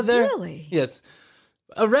other. Really? Yes.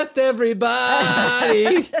 Arrest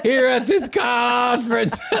everybody here at this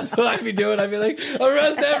conference. That's what I'd be doing. I'd be like,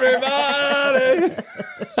 arrest everybody.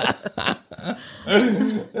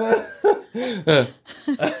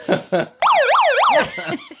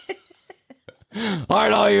 All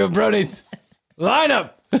right, all you bronies, line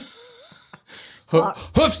up.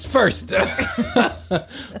 Hoofs first.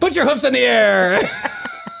 Put your hoofs in the air.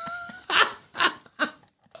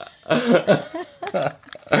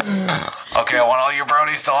 Okay, I want all you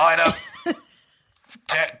bronies to line up.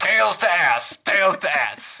 Tails to ass. Tails to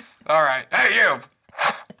ass. All right. Hey, you.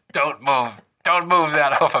 Don't move. Don't move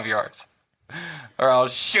that hoof of yours, or I'll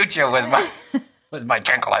shoot you with my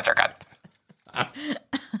tranquilizer gun.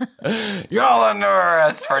 You're all under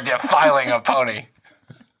arrest for defiling a pony.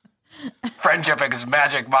 Friendship is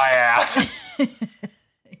magic, my ass.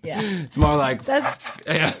 Yeah. It's more like... yeah,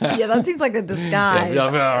 that seems like a disguise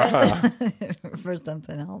for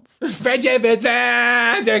something else. Friendship is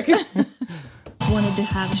magic. Wanted to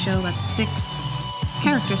have a show about 6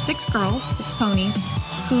 characters, 6 girls, 6 ponies,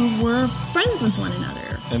 who were friends with one another.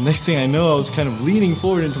 And next thing I know, I was kind of leaning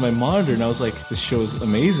forward into my monitor, and I was like, this show is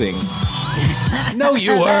amazing. No,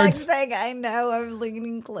 you weren't. Next thing I know, I'm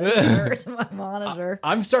leaning closer to my monitor.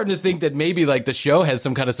 I'm starting to think that maybe like the show has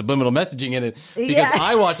some kind of subliminal messaging in it, because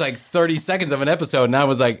I watched like 30 seconds of an episode, and I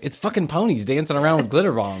was like, it's fucking ponies dancing around with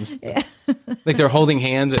glitter bombs. Yeah. Like they're holding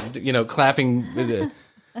hands and, you know, clapping.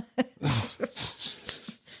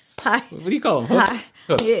 Hi. What do you call them? Hi.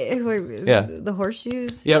 Yeah, the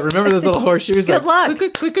horseshoes. Yeah, remember those little horseshoes? Good luck.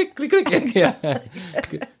 Click, click, click, click, click, click. Yeah.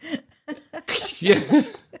 Yeah.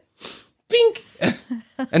 Bink.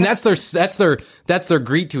 And that's their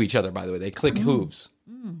greet to each other, by the way. They click hooves.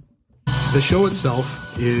 The show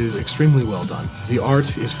itself is extremely well done. The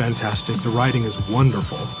art is fantastic, the writing is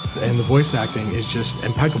wonderful, and the voice acting is just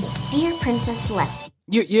impeccable. Dear Princess Celeste.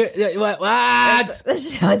 What? The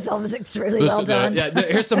show itself is extremely well done.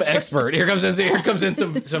 Here's some expert. Here comes in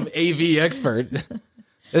some AV expert.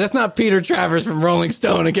 That's not Peter Travers from Rolling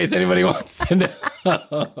Stone, in case anybody wants to know.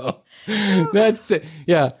 That's it.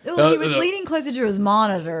 Yeah. Well, he was leaning closer to his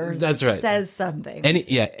monitor. That's right. Says something.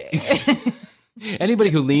 Anybody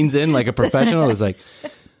who leans in like a professional is like,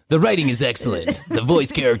 the writing is excellent. The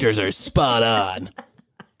voice characters are spot on.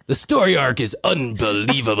 The story arc is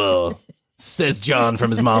unbelievable, says John from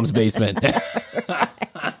his mom's basement.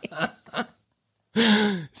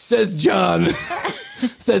 Says John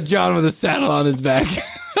with a saddle on his back.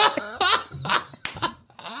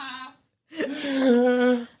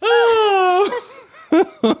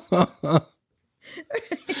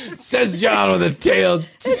 Says John with a tail.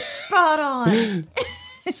 It's spot on.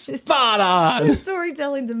 Spot on. The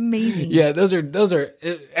storytelling's amazing. Yeah, those are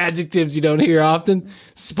adjectives you don't hear often.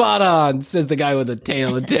 Spot on, says the guy with a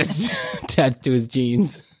tail attached to his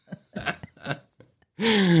jeans.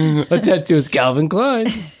 Attached to his Calvin Klein.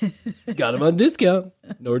 Got him on discount.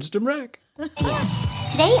 Nordstrom Rack.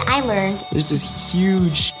 Today I learned there's this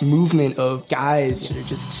huge movement of guys that are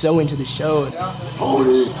just so into the show.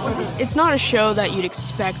 It's not a show that you'd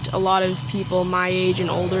expect a lot of people my age and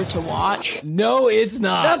older to watch. No, it's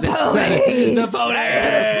not. The ponies. The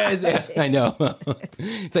ponies. Yeah, I know.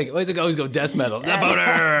 It's like, always go death metal. The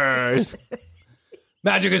ponies.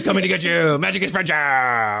 Magic is coming to get you. Magic is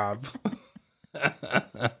friendship.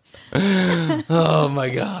 Oh my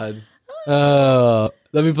God.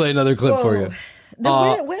 Let me play another clip for you.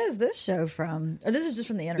 When is this show from? Or this is just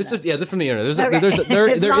from the internet? This is from the internet.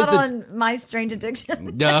 It's not on My Strange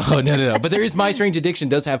Addiction. No. But there is My Strange Addiction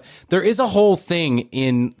there is a whole thing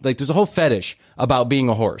in, like, there's a whole fetish about being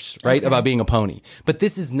a horse, right? Okay. About being a pony. But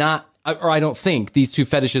this is not, or I don't think these two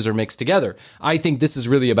fetishes are mixed together. I think this is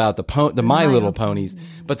really about the My Little Ponies,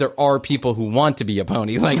 but there are people who want to be a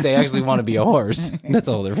pony. Like, they actually want to be a horse. That's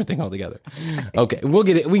a whole different thing altogether. Okay, we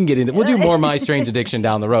can get into it. We'll do more My Strange Addiction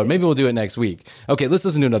down the road. Maybe we'll do it next week. Okay, let's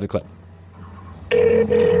listen to another clip.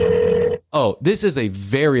 Oh, this is a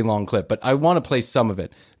very long clip, but I want to play some of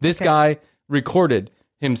it. This guy recorded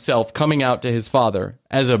himself coming out to his father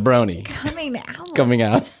as a brony. Coming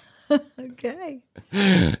out. Okay.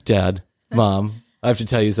 Dad, Mom, I have to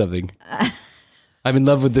tell you something. I'm in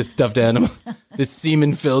love with this stuffed animal. This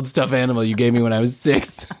semen-filled stuffed animal you gave me when I was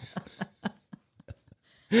 6.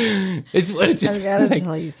 It's just. I gotta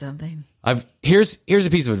tell you something. Here's a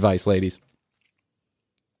piece of advice, ladies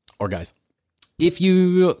or guys. If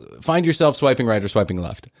you find yourself swiping right or swiping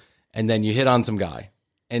left, and then you hit on some guy,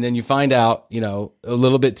 and then you find out, a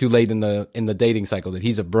little bit too late in the dating cycle that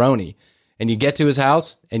he's a brony, and you get to his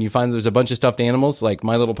house and you find there's a bunch of stuffed animals, like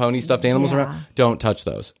My Little Pony stuffed animals around, don't touch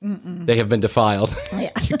those. Mm-mm. They have been defiled. Yeah.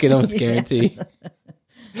 You can almost guarantee.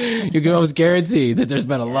 You can almost guarantee that there's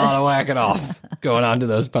been a lot of whacking off going on to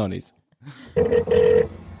those ponies.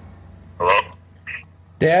 Hello?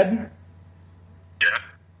 Dad? Yeah?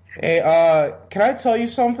 Hey, can I tell you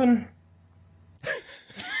something?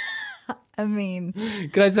 I mean,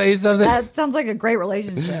 can I tell you something? That sounds like a great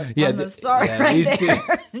relationship from the start right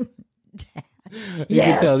there. You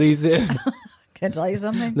can tell these. Can I tell you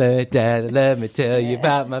something? Dad, let me tell you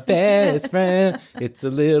about my best friend. It's a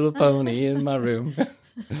little pony in my room. Okay.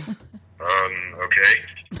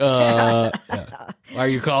 Yeah. Why are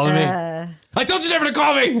you calling me? I told you never to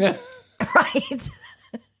call me. Right.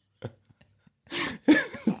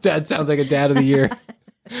 Dad sounds like a dad of the year.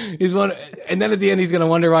 He's one, and then at the end, he's gonna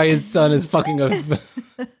wonder why his son is fucking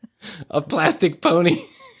a plastic pony.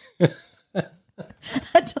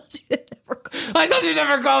 I told you to never call me. I told you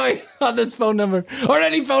never call me on this phone number or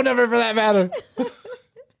any phone number for that matter.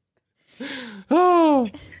 Oh.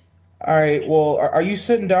 All right. Well, are you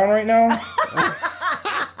sitting down right now?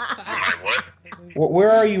 What?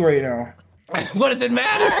 Where are you right now? What does it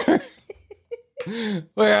matter?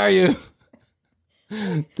 Where are you?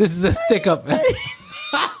 This is a stick-up. Are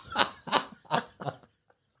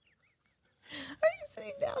you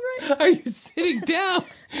sitting down right now? Are you sitting down?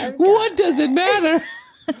 What does it matter?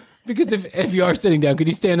 Because if you are sitting down, could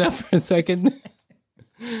you stand up for a second?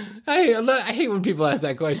 I hate when people ask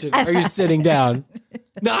that question. Are you sitting down?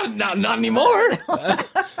 Not anymore.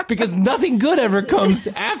 Because nothing good ever comes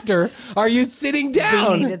after. Are you sitting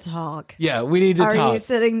down? We need to talk. Yeah, we need to talk. Are you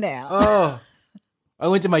sitting down? Oh. I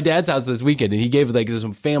went to my dad's house this weekend, and he gave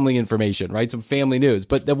some family information, right? Some family news.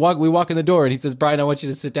 But we walk in the door, and he says, Brian, I want you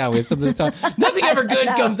to sit down. We have something to talk. Nothing ever good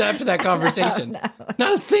comes after that conversation.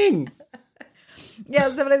 Not a thing.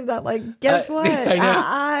 Yeah, somebody's not like, guess what?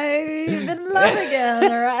 I'm in love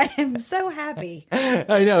again, or I'm so happy.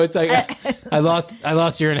 I know. It's like, I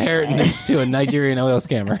lost your inheritance to a Nigerian oil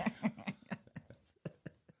scammer.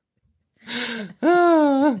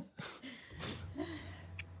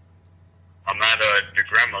 I'm at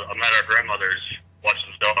our grandmother's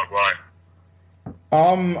watching the dog. Why?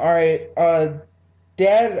 All right.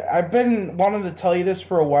 Dad, I've been wanting to tell you this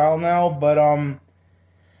for a while now, but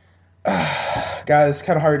God, it's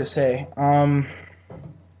kind of hard to say. I'm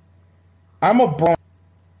a Brony. What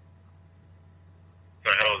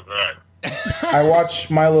the hell is that? I watch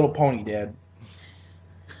My Little Pony, Dad.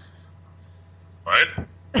 What?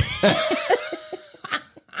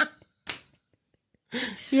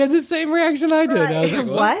 He had the same reaction I did. Right. I was like,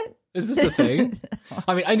 what? Is this a thing?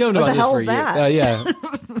 I mean, I know about this for years. Yeah.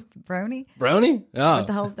 Brony? Brony? Oh. What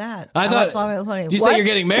the hell's that? I thought, watched My Little Pony. Did you say you're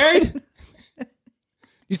getting married?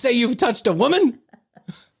 You say you've touched a woman?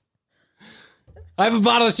 I have a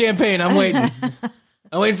bottle of champagne. I'm waiting.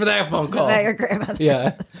 I'm waiting for that phone call. About your grandmother's.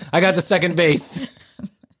 Yeah, I got the second base.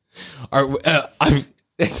 I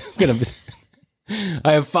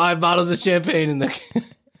have 5 bottles of champagne in there,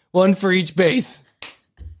 one for each base.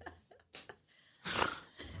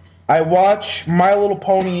 I watch My Little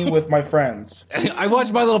Pony with my friends. I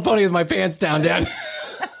watch My Little Pony with my pants down, Dad.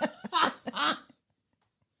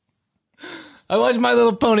 I watch My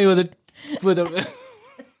Little Pony with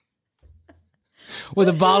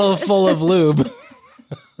a bottle full of lube.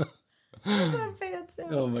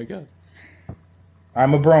 Oh my God.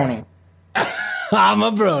 I'm a brony. I'm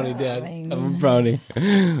a brony, Dad. I'm a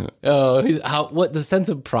brony. Oh, what the sense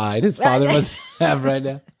of pride his father must have right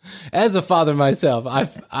now. As a father myself,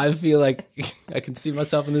 I feel like I can see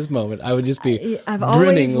myself in this moment. I would just be. I've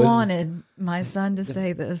always wanted my son to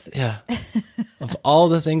say this. Yeah. Of all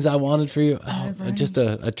the things I wanted for you, just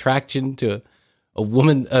a attraction to a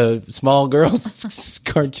woman, a small girl's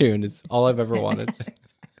cartoon is all I've ever wanted.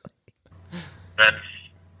 That's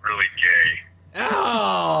really gay.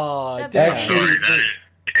 Oh, Dad. Sorry, that is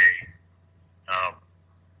gay.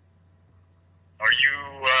 Are you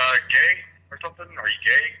gay or something? Are you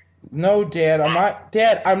gay? No, Dad, I'm not.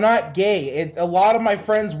 Dad, I'm not gay. A lot of my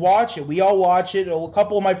friends watch it. We all watch it. A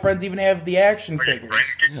couple of my friends even have the action figures.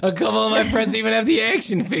 A couple of my friends even have the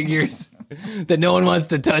action figures that no one wants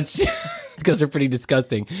to touch because they're pretty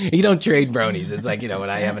disgusting. You don't trade bronies. It's like, when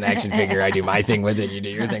I have an action figure, I do my thing with it. You do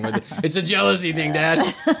your thing with it. It's a jealousy thing,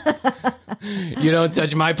 Dad. You don't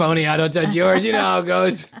touch my pony. I don't touch yours. You know how it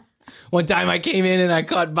goes. One time I came in and I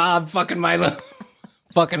caught Bob fucking my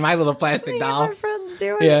little plastic doll. My friends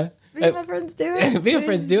do it. Yeah. Me and my friends do it. Me and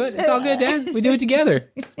friends do it. It's all good, Dad. We do it together.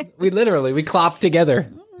 We clop together.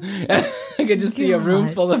 I can just see a room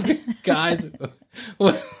full of guys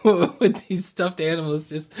with these stuffed animals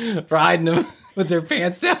just riding them with their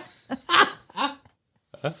pants down.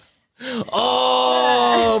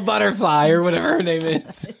 Oh, Butterfly or whatever her name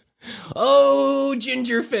is. Oh,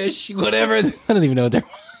 Gingerfish, whatever. I don't even know what they're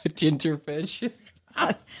Gingerfish.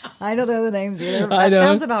 I don't know the names either. That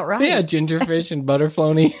sounds about right. Yeah, Gingerfish and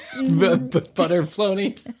Butterflony.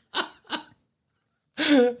 Butterflony.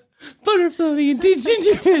 Butterflony and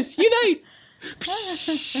Gingerfish, unite!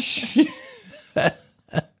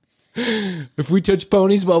 If we touch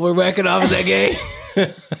ponies while we're whacking off, is that gay?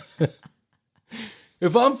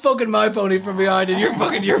 If I'm fucking my pony from behind and you're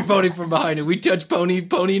fucking your pony from behind and we touch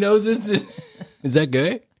pony noses, is that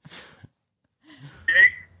gay?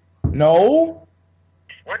 No.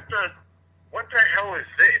 What the hell is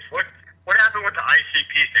this? What happened with the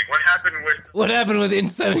ICP thing? What happened with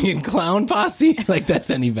Insane Clown Posse? Like, that's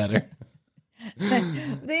any better.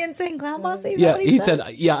 The Insane Clown Posse? Yeah, he said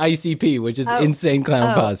ICP, which is Insane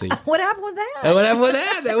Clown Posse. What happened with that? And what happened with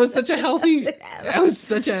that? That was such a healthy. That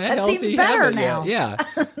seems better habit. now. Yeah,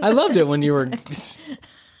 I loved it when you were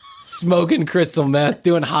smoking crystal meth,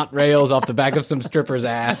 doing hot rails off the back of some stripper's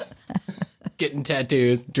ass, getting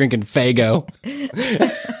tattoos, drinking Faygo.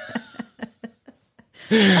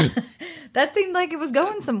 That seemed like it was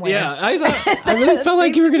going somewhere. Yeah, I really felt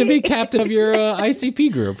like you were going to be captain of your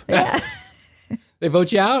ICP group. Yeah. They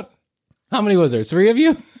vote you out? How many was there? 3 of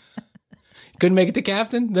you? Couldn't make it to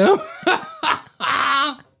captain? No?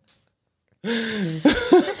 I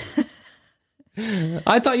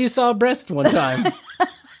thought you saw a breast one time.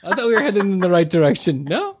 I thought we were heading in the right direction.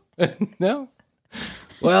 No? No?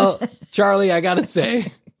 Well, Charlie, I got to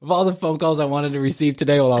say, of all the phone calls I wanted to receive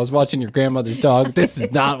today while I was watching your grandmother's dog, this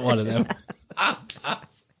is not one of them.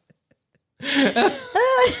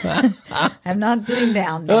 I'm not sitting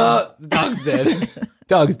down now. The dog's dead.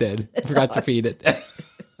 Dog's dead. Forgot to feed it.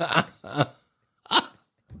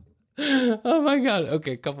 Oh my God.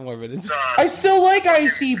 Okay, a couple more minutes. I still like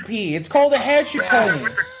ICP. It's called a hatchet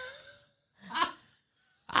pony.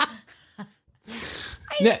 I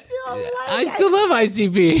still love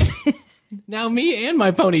ICP. Now me and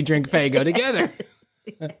my pony drink Faygo together.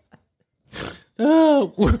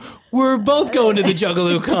 Oh, we're both going to the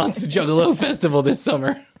Juggalo Festival this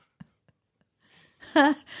summer.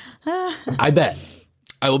 I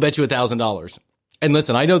will bet you $1,000. And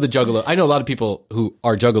listen, I know the Juggalo. I know a lot of people who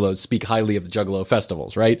are Juggalos speak highly of the Juggalo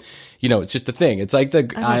festivals, right? It's just a thing. It's like I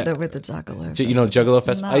don't know what the Juggalo. Juggalo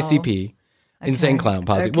Festival, No. ICP. Insane Clown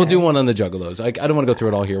Posse. Okay. We'll do one on the Juggalos. I don't want to go through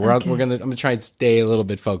it all here. I'm gonna try and stay a little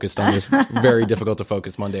bit focused on this very difficult to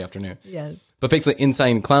focus Monday afternoon. Yes. But basically,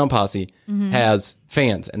 Insane Clown Posse has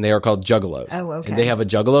fans, and they are called Juggalos. Oh, okay. And they have a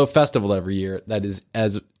Juggalo festival every year that is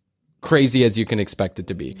as crazy as you can expect it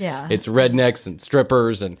to be. Yeah. It's rednecks and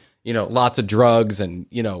strippers and lots of drugs and,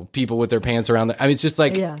 people with their pants around. I mean, it's just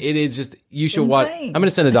like, it is just, you should watch. I'm going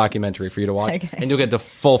to send a documentary for you to watch and you'll get the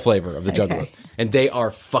full flavor of the Juggalos. And they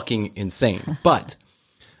are fucking insane. But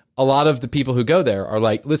a lot of the people who go there are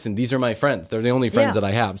like, listen, these are my friends. They're the only friends that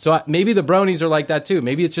I have. So maybe the bronies are like that too.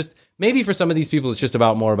 Maybe it's just, for some of these people, it's just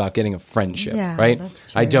more about getting a friendship, right?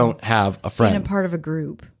 That's true. I don't have a friend. Being a part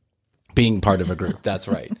of a group. That's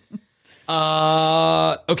right.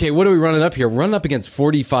 Okay, what are we running up here? We're running up against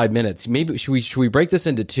 45 minutes. Maybe should we break this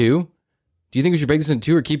into 2? Do you think we should break this into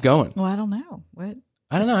 2 or keep going? Well, I don't know. What?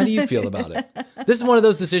 I don't know. How do you feel about it? This is one of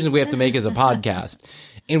those decisions we have to make as a podcast.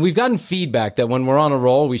 And we've gotten feedback that when we're on a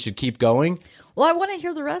roll, we should keep going. Well, I want to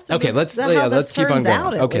hear the rest of this. Let's keep on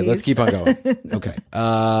going. Okay, let's keep on going. Okay.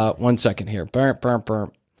 1 second here. Burp, burp,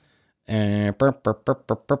 burp. And burp, burp, burp,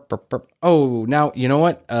 burp, burp, burp, burp. Oh, now, you know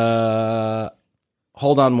what?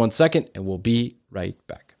 Hold on 1 second, and we'll be right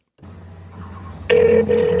back.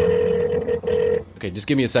 Okay, just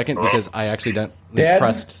give me a second because I accidentally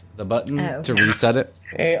pressed the button to reset it.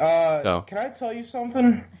 Hey, can I tell you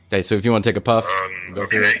something? Okay, so if you want to take a puff, go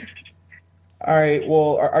through it. All right,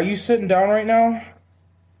 well, are you sitting down right now? Am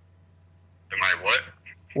I what?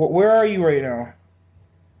 Where are you right now?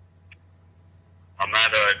 I'm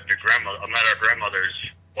at our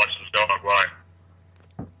grandmother's watching the dog. Why?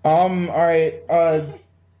 All right,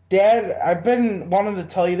 Dad, I've been wanting to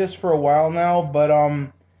tell you this for a while now, but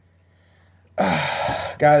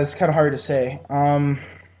guys, it's kind of hard to say. I'm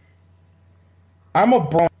a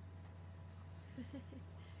Brony.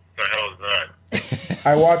 The hell is that?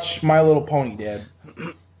 I watch My Little Pony, Dad.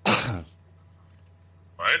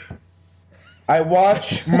 What? I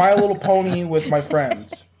watch My Little Pony with my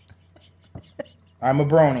friends. I'm a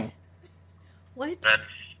Brony. What? That's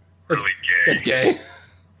really gay. That's gay.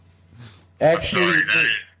 Actually, I'm sorry, that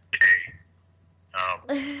is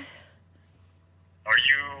gay. Are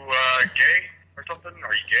you gay or something?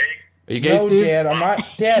 Are you gay? Are you gay, no, Steve? Dad, I'm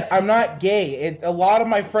not. Dad, I'm not gay. A lot of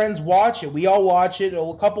my friends watch it. We all watch it.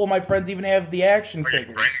 A couple of my friends even have the action figures. Are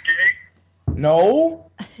your friends gay? No.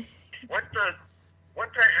 What the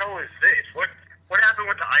hell is this? What happened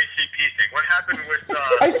with the ICP thing? What happened with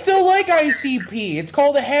I still like ICP. It's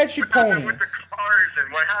called a hatchet what happened pony. with the cars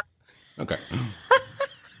and what happened? Okay.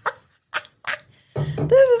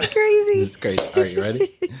 This is crazy. This is crazy. All right, you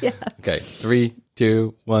ready? Yeah. Okay, 3,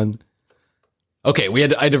 2, 1. Okay,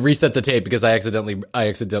 I had to reset the tape because I accidentally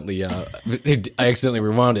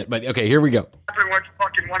rewound it. But okay, here we go. What happened with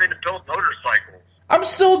fucking wanting to build motorcycles? I'm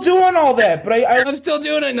still doing all that, but I'm still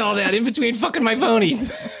doing it and all that in between fucking my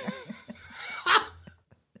ponies.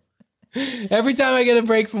 Every time I get a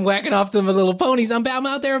break from whacking off the little ponies, I'm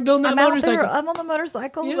out there and building that motorcycle. I'm on the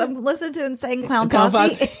motorcycles. Yeah. I'm listening to Insane Clown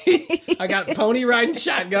Posse. I got pony riding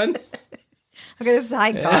shotgun. I got a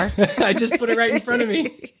sidecar. I just put it right in front of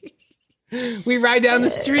me. We ride down the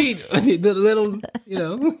street with the little,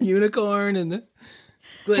 unicorn and the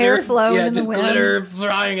glitter. Hair flowing in the wind. Glitter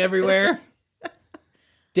flying everywhere.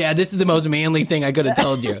 Dad, this is the most manly thing I could have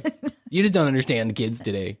told you. You just don't understand the kids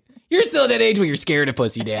today. You're still at that age where you're scared of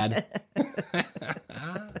pussy, Dad. You're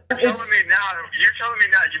telling me now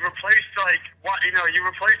you replaced you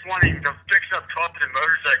replaced wanting to fix up competent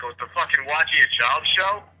motorcycles to fucking watching a child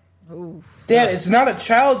show? Ooh. Dad, it's not a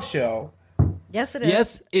child show. Yes, it is.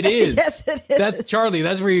 Yes, it is. Yes, it is. That's Charlie.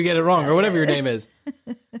 That's where you get it wrong, or whatever your name is.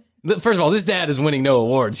 First of all, this dad is winning no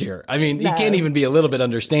awards here. I mean, he can't even be a little bit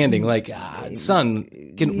understanding. Like, son,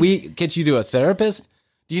 can we get you to a therapist?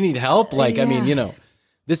 Do you need help? Like, I mean,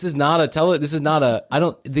 this is not I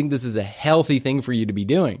don't think this is a healthy thing for you to be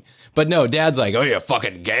doing. But no, dad's like, oh, you're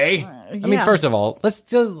fucking gay? I mean, first of all, let's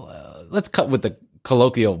cut with the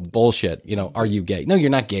colloquial bullshit. Are you gay? No, you're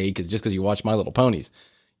not gay just because you watch My Little Ponies.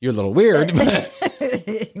 You're a little weird, but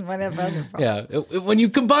yeah. When you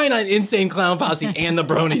combine an Insane Clown Posse and the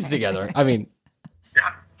Bronies together, I mean.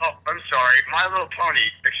 Yeah. Oh, I'm sorry. My Little Pony.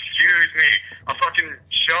 Excuse me. A fucking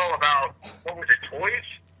show about what was it? Toys?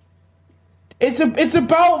 It's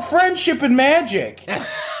about friendship and magic.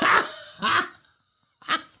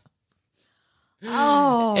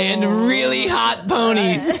 Oh. And really hot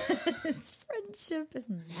ponies. It's friendship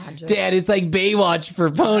and magic. Dad, it's like Baywatch for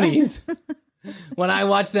ponies. When I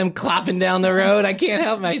watch them clopping down the road, I can't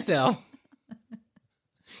help myself.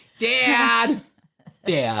 Dad.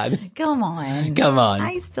 Come on.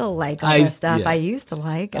 I still like all the stuff I used to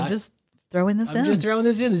like. I'm just throwing this in.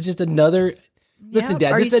 It's just another. Listen,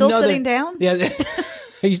 Dad. Are you still sitting down? Yeah.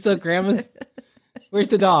 Are you still at Grandma's? Where's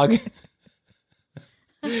the dog?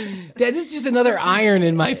 Dad, this is just another iron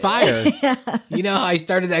in my fire. Yeah. You know how I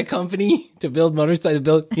started that company to build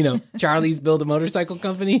motorcycles, Charlie's build a motorcycle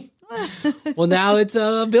company? Well, now it's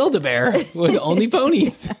a Build-A-Bear with only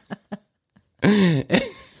ponies. I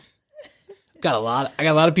got a lot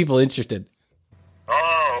of people interested.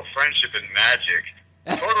 Oh, friendship and magic.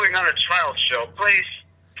 Totally not a child show. Please,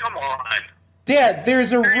 come on. Dad,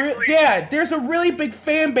 there's a really big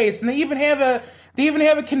fan base, and they even have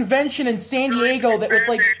a convention in San Diego that was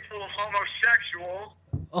like full of homosexuals.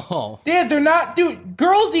 Oh, Dad, they're not, dude.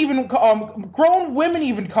 Girls even, grown women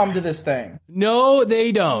even come to this thing. No,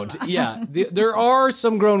 they don't. Yeah, there are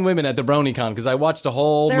some grown women at the BronyCon because I watched a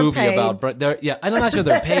whole movie paid. about. I'm not sure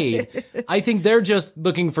they're paid. I think they're just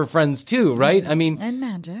looking for friends too, right? I mean, and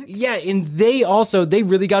magic. Yeah, and they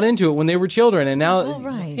really got into it when they were children, and now,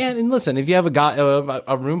 right. Yeah, and listen, if you have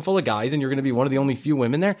a room full of guys and you're going to be one of the only few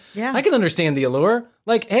women there, yeah, I can understand the allure.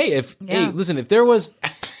 Like, hey, listen, if there was.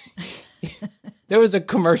 There was a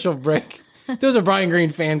commercial break. There was a Brian Green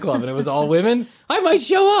fan club, and it was all women. I might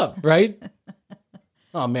show up, right?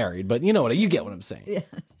 Oh, I'm married, but you know what? You get what I'm saying. Yes.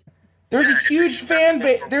 There's a huge fan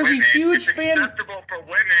base. There's a huge It's acceptable for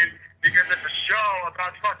women because it's a show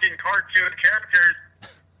about fucking cartoon characters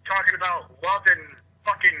talking about love and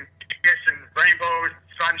fucking kiss and rainbows,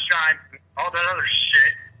 sunshine, and all that other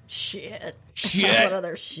shit. Shit. What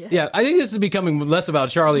other shit? Yeah, I think this is becoming less about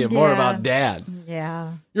Charlie and more about Dad.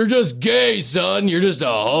 Yeah. You're just gay, son. You're just a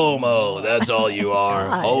homo. That's all you are.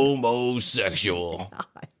 Homosexual.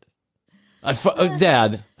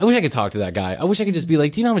 Dad, I wish I could talk to that guy. I wish I could just be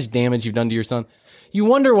like, do you know how much damage you've done to your son? You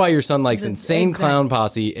wonder why your son likes Insane Clown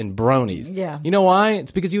Posse and Bronies. Yeah. You know why?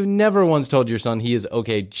 It's because you've never once told your son he is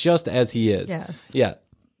okay just as he is. Yes. Yeah.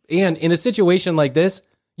 And in a situation like this,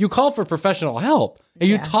 you call for professional help and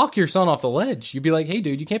you talk your son off the ledge. You'd be like, hey,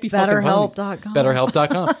 dude, you can't be fucking ponies. BetterHelp.com.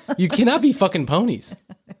 BetterHelp.com. You cannot be fucking ponies.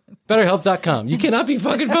 BetterHelp.com. You cannot be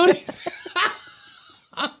fucking ponies.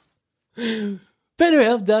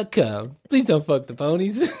 BetterHelp.com. Please don't fuck the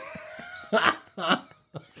ponies.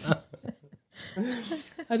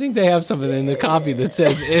 I think they have something in the copy that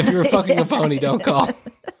says, if you're fucking a pony, don't call.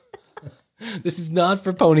 This is not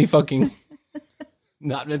for pony fucking.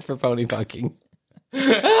 Not meant for pony fucking.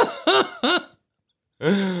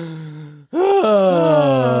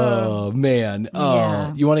 Oh, man.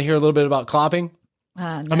 Oh, you want to hear a little bit about clopping?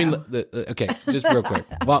 No. I mean, okay, just real quick.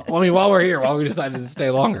 While we're here, while we decided to stay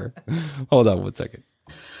longer. Hold on 1 second.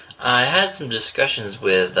 I had some discussions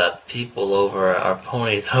with people over our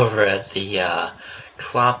ponies over at the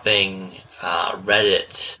clopping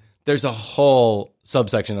Reddit. There's a whole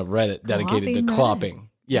subsection of Reddit dedicated to clopping.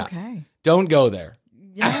 Yeah. Okay. Don't go there.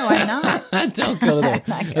 No, I'm not. Don't go there.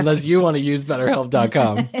 Unless you want to use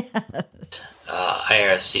BetterHelp.com.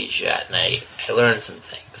 IRC chat, and I learned some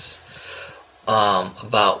things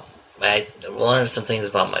I learned some things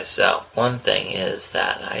about myself. One thing is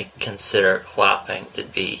that I consider clopping to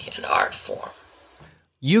be an art form.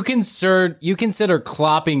 You consider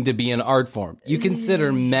clopping to be an art form. You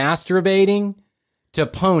consider masturbating to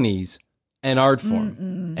ponies an art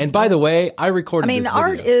form. And by the way, I recorded this video.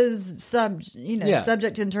 Art is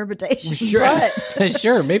subject to interpretation. Sure. But,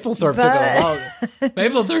 sure, Mapplethorpe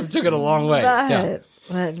took it a long way.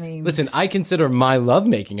 Listen, I consider my love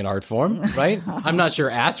making an art form, right? I'm not sure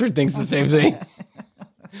Astrid thinks the same thing.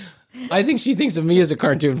 I think she thinks of me as a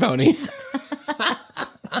cartoon pony.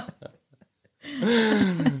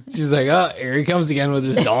 She's like, oh, here he comes again with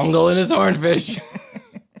his dongle and his hornfish.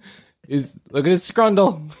 Look at his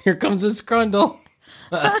scrundle. Here comes his scrundle.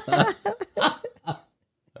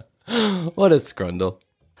 What a scrundle.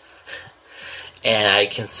 And I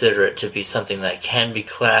consider it to be something that can be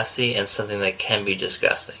classy and something that can be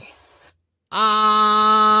disgusting.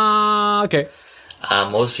 Okay.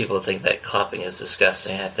 Most people think that clopping is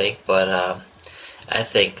disgusting, I think, but I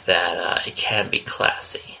think that it can be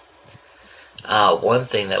classy. One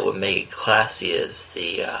thing that would make it classy is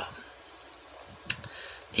the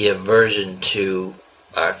aversion to,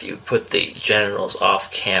 or if you put the genitals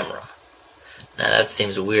off camera. Now that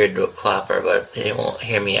seems weird to a clopper, but they won't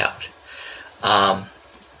hear me out.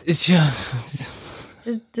 Does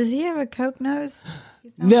he have a coke nose?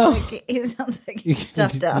 No. He sounds like he's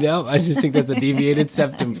stuffed up. No, I just think that's a deviated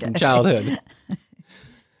septum from childhood.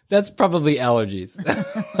 That's probably allergies.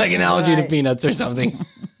 Like an allergy to peanuts or something.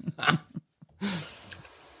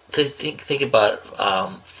 Think about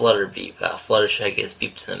Flutterbeep. Fluttershy gets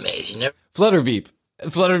beeped in the maze. Flutterbeep.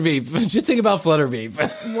 Just think about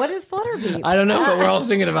Flutterbeep. What is Flutterbeep? I don't know, but we're all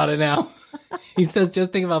thinking about it now. He says,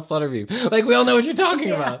 just think about Flutterbeep. Like, we all know what you're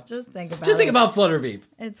talking about. Just think about Flutterbeep.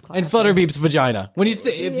 It's classic. And Flutterbeep's vagina. When if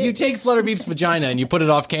you take Flutterbeep's vagina and you put it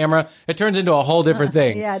off camera, it turns into a whole different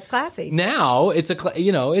thing. Yeah, it's classy. Now, it's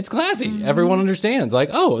it's classy. Mm-hmm. Everyone understands. Like,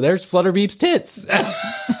 oh, there's Flutterbeep's tits.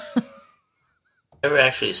 never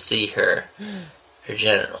actually see her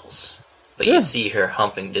genitals, but you see her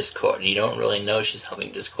humping Discord, and you don't really know she's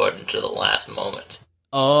humping Discord until the last moment.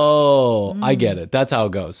 Oh, I get it. That's how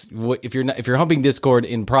it goes. If you're humping Discord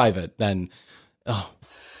in private, then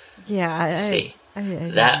yeah.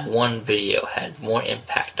 That one video had more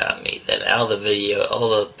impact on me than all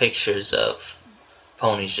the pictures of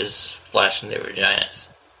ponies just flashing their vaginas.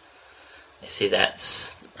 You see,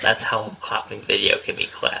 that's how a clapping video can be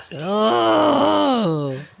classy.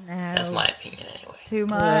 Oh, that's my opinion anyway. Too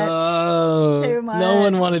much. Too much. No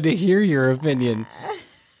one wanted to hear your opinion.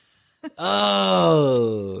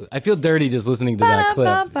 Oh, I feel dirty just listening to that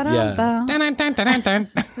clip. Yeah.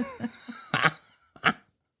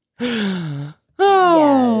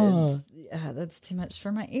 Oh, yeah, that's too much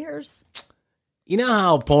for my ears. You know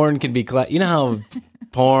how porn can be you know how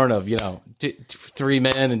porn of 3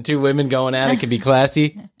 men and 2 women going at it can be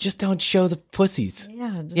classy. Just don't show the pussies.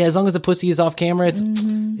 Yeah, as long as the pussy is off camera,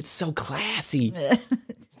 it's so classy.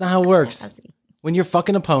 It's not how it works. Classy. When you're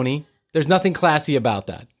fucking a pony, there's nothing classy about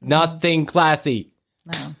that. Nothing classy.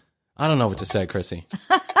 No. I don't know what to say, Chrissy.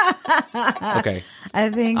 Okay. I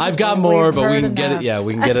think I've got more, but we can get it. Yeah,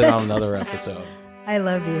 we can get it on another episode. I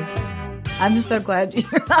love you. I'm so glad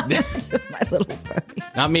you're not into My Little Pony.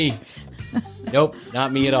 Not me. Nope,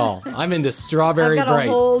 not me at all. I'm into Strawberry I've got Bright.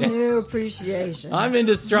 a whole new appreciation. I'm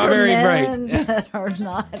into Strawberry for Bright. men that are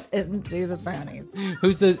not into the ponies.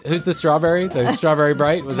 Who's the Strawberry? The Strawberry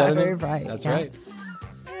Bright? Was Strawberry that Bright. That's right.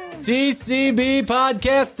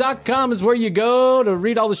 TCBpodcast.com is where you go to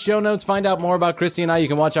read all the show notes, find out more about Chrissy and I. You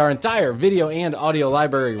can watch our entire video and audio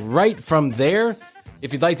library right from there.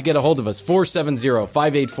 If you'd like to get a hold of us,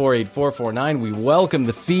 470-584-8449. We welcome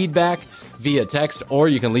the feedback via text, or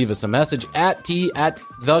you can leave us a message at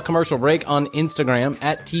The Commercial Break on Instagram,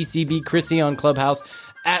 at TCB Chrissy on Clubhouse,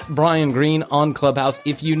 at Brian Green on Clubhouse.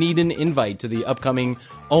 If you need an invite to the upcoming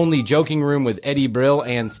Only Joking Room with Eddie Brill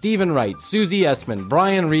and Stephen Wright, Susie Essman,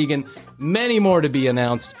 Brian Regan, many more to be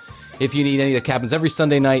announced. If you need any, that happens every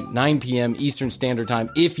Sunday night, 9 p.m. Eastern Standard Time.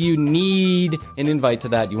 If you need an invite to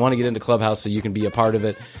that, you want to get into Clubhouse so you can be a part of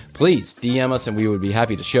it, please DM us and we would be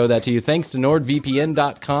happy to show that to you. Thanks to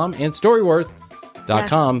NordVPN.com and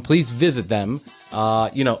Storyworth.com. Yes. Please visit them.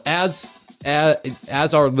 As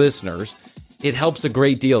our listeners, it helps a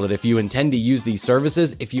great deal that if you intend to use these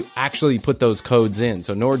services, if you actually put those codes in.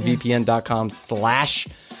 So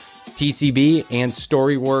NordVPN.com/TCB and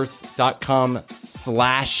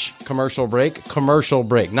Storyworth.com/commercial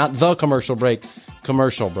break, not the commercial break,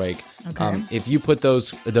 commercial break. Okay. If you put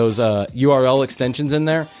those URL extensions in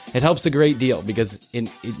there, it helps a great deal because it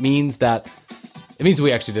means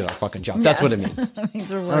we actually did our fucking job. That's what it means. That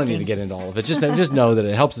means we're working. I don't need to get into all of it. Just know that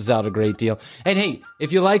it helps us out a great deal. And hey,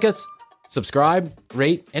 if you like us, subscribe,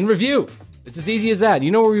 rate, and review. It's as easy as that.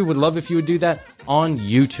 You know where we would love if you would do that? On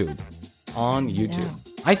YouTube. Yeah.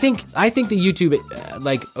 I think the YouTube,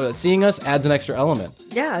 seeing us adds an extra element.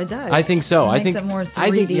 Yeah, it does. I think so. It makes it more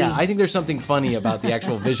 3D. I think there's something funny about the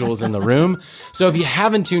actual visuals in the room. So if you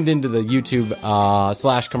haven't tuned into the YouTube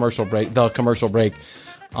 /commercial break, the commercial break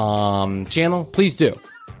channel, please do.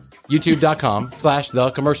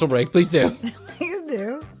 YouTube.com/the commercial break. Please do. Please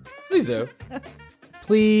do. Please do.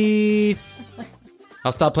 Please.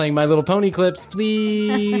 I'll stop playing My Little Pony clips,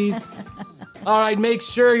 please. All right, make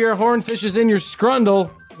sure your hornfish is in your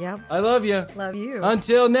scrundle. Yep. I love you. Love you.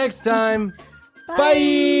 Until next time.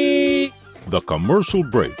 Bye. The Commercial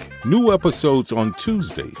Break. New episodes on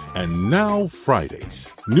Tuesdays and now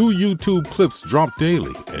Fridays. New YouTube clips drop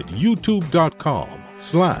daily at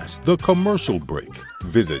youtube.com/The Commercial Break.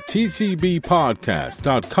 Visit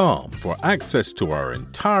tcbpodcast.com for access to our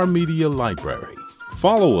entire media library.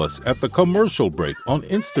 Follow us at The Commercial Break on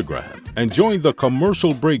Instagram and join the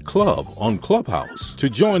Commercial Break Club on Clubhouse to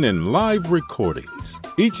join in live recordings.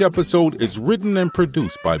 Each episode is written and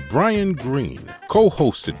produced by Brian Green,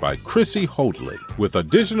 co-hosted by Chrissy Hoadley, with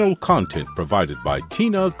additional content provided by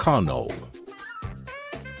Tina Cano.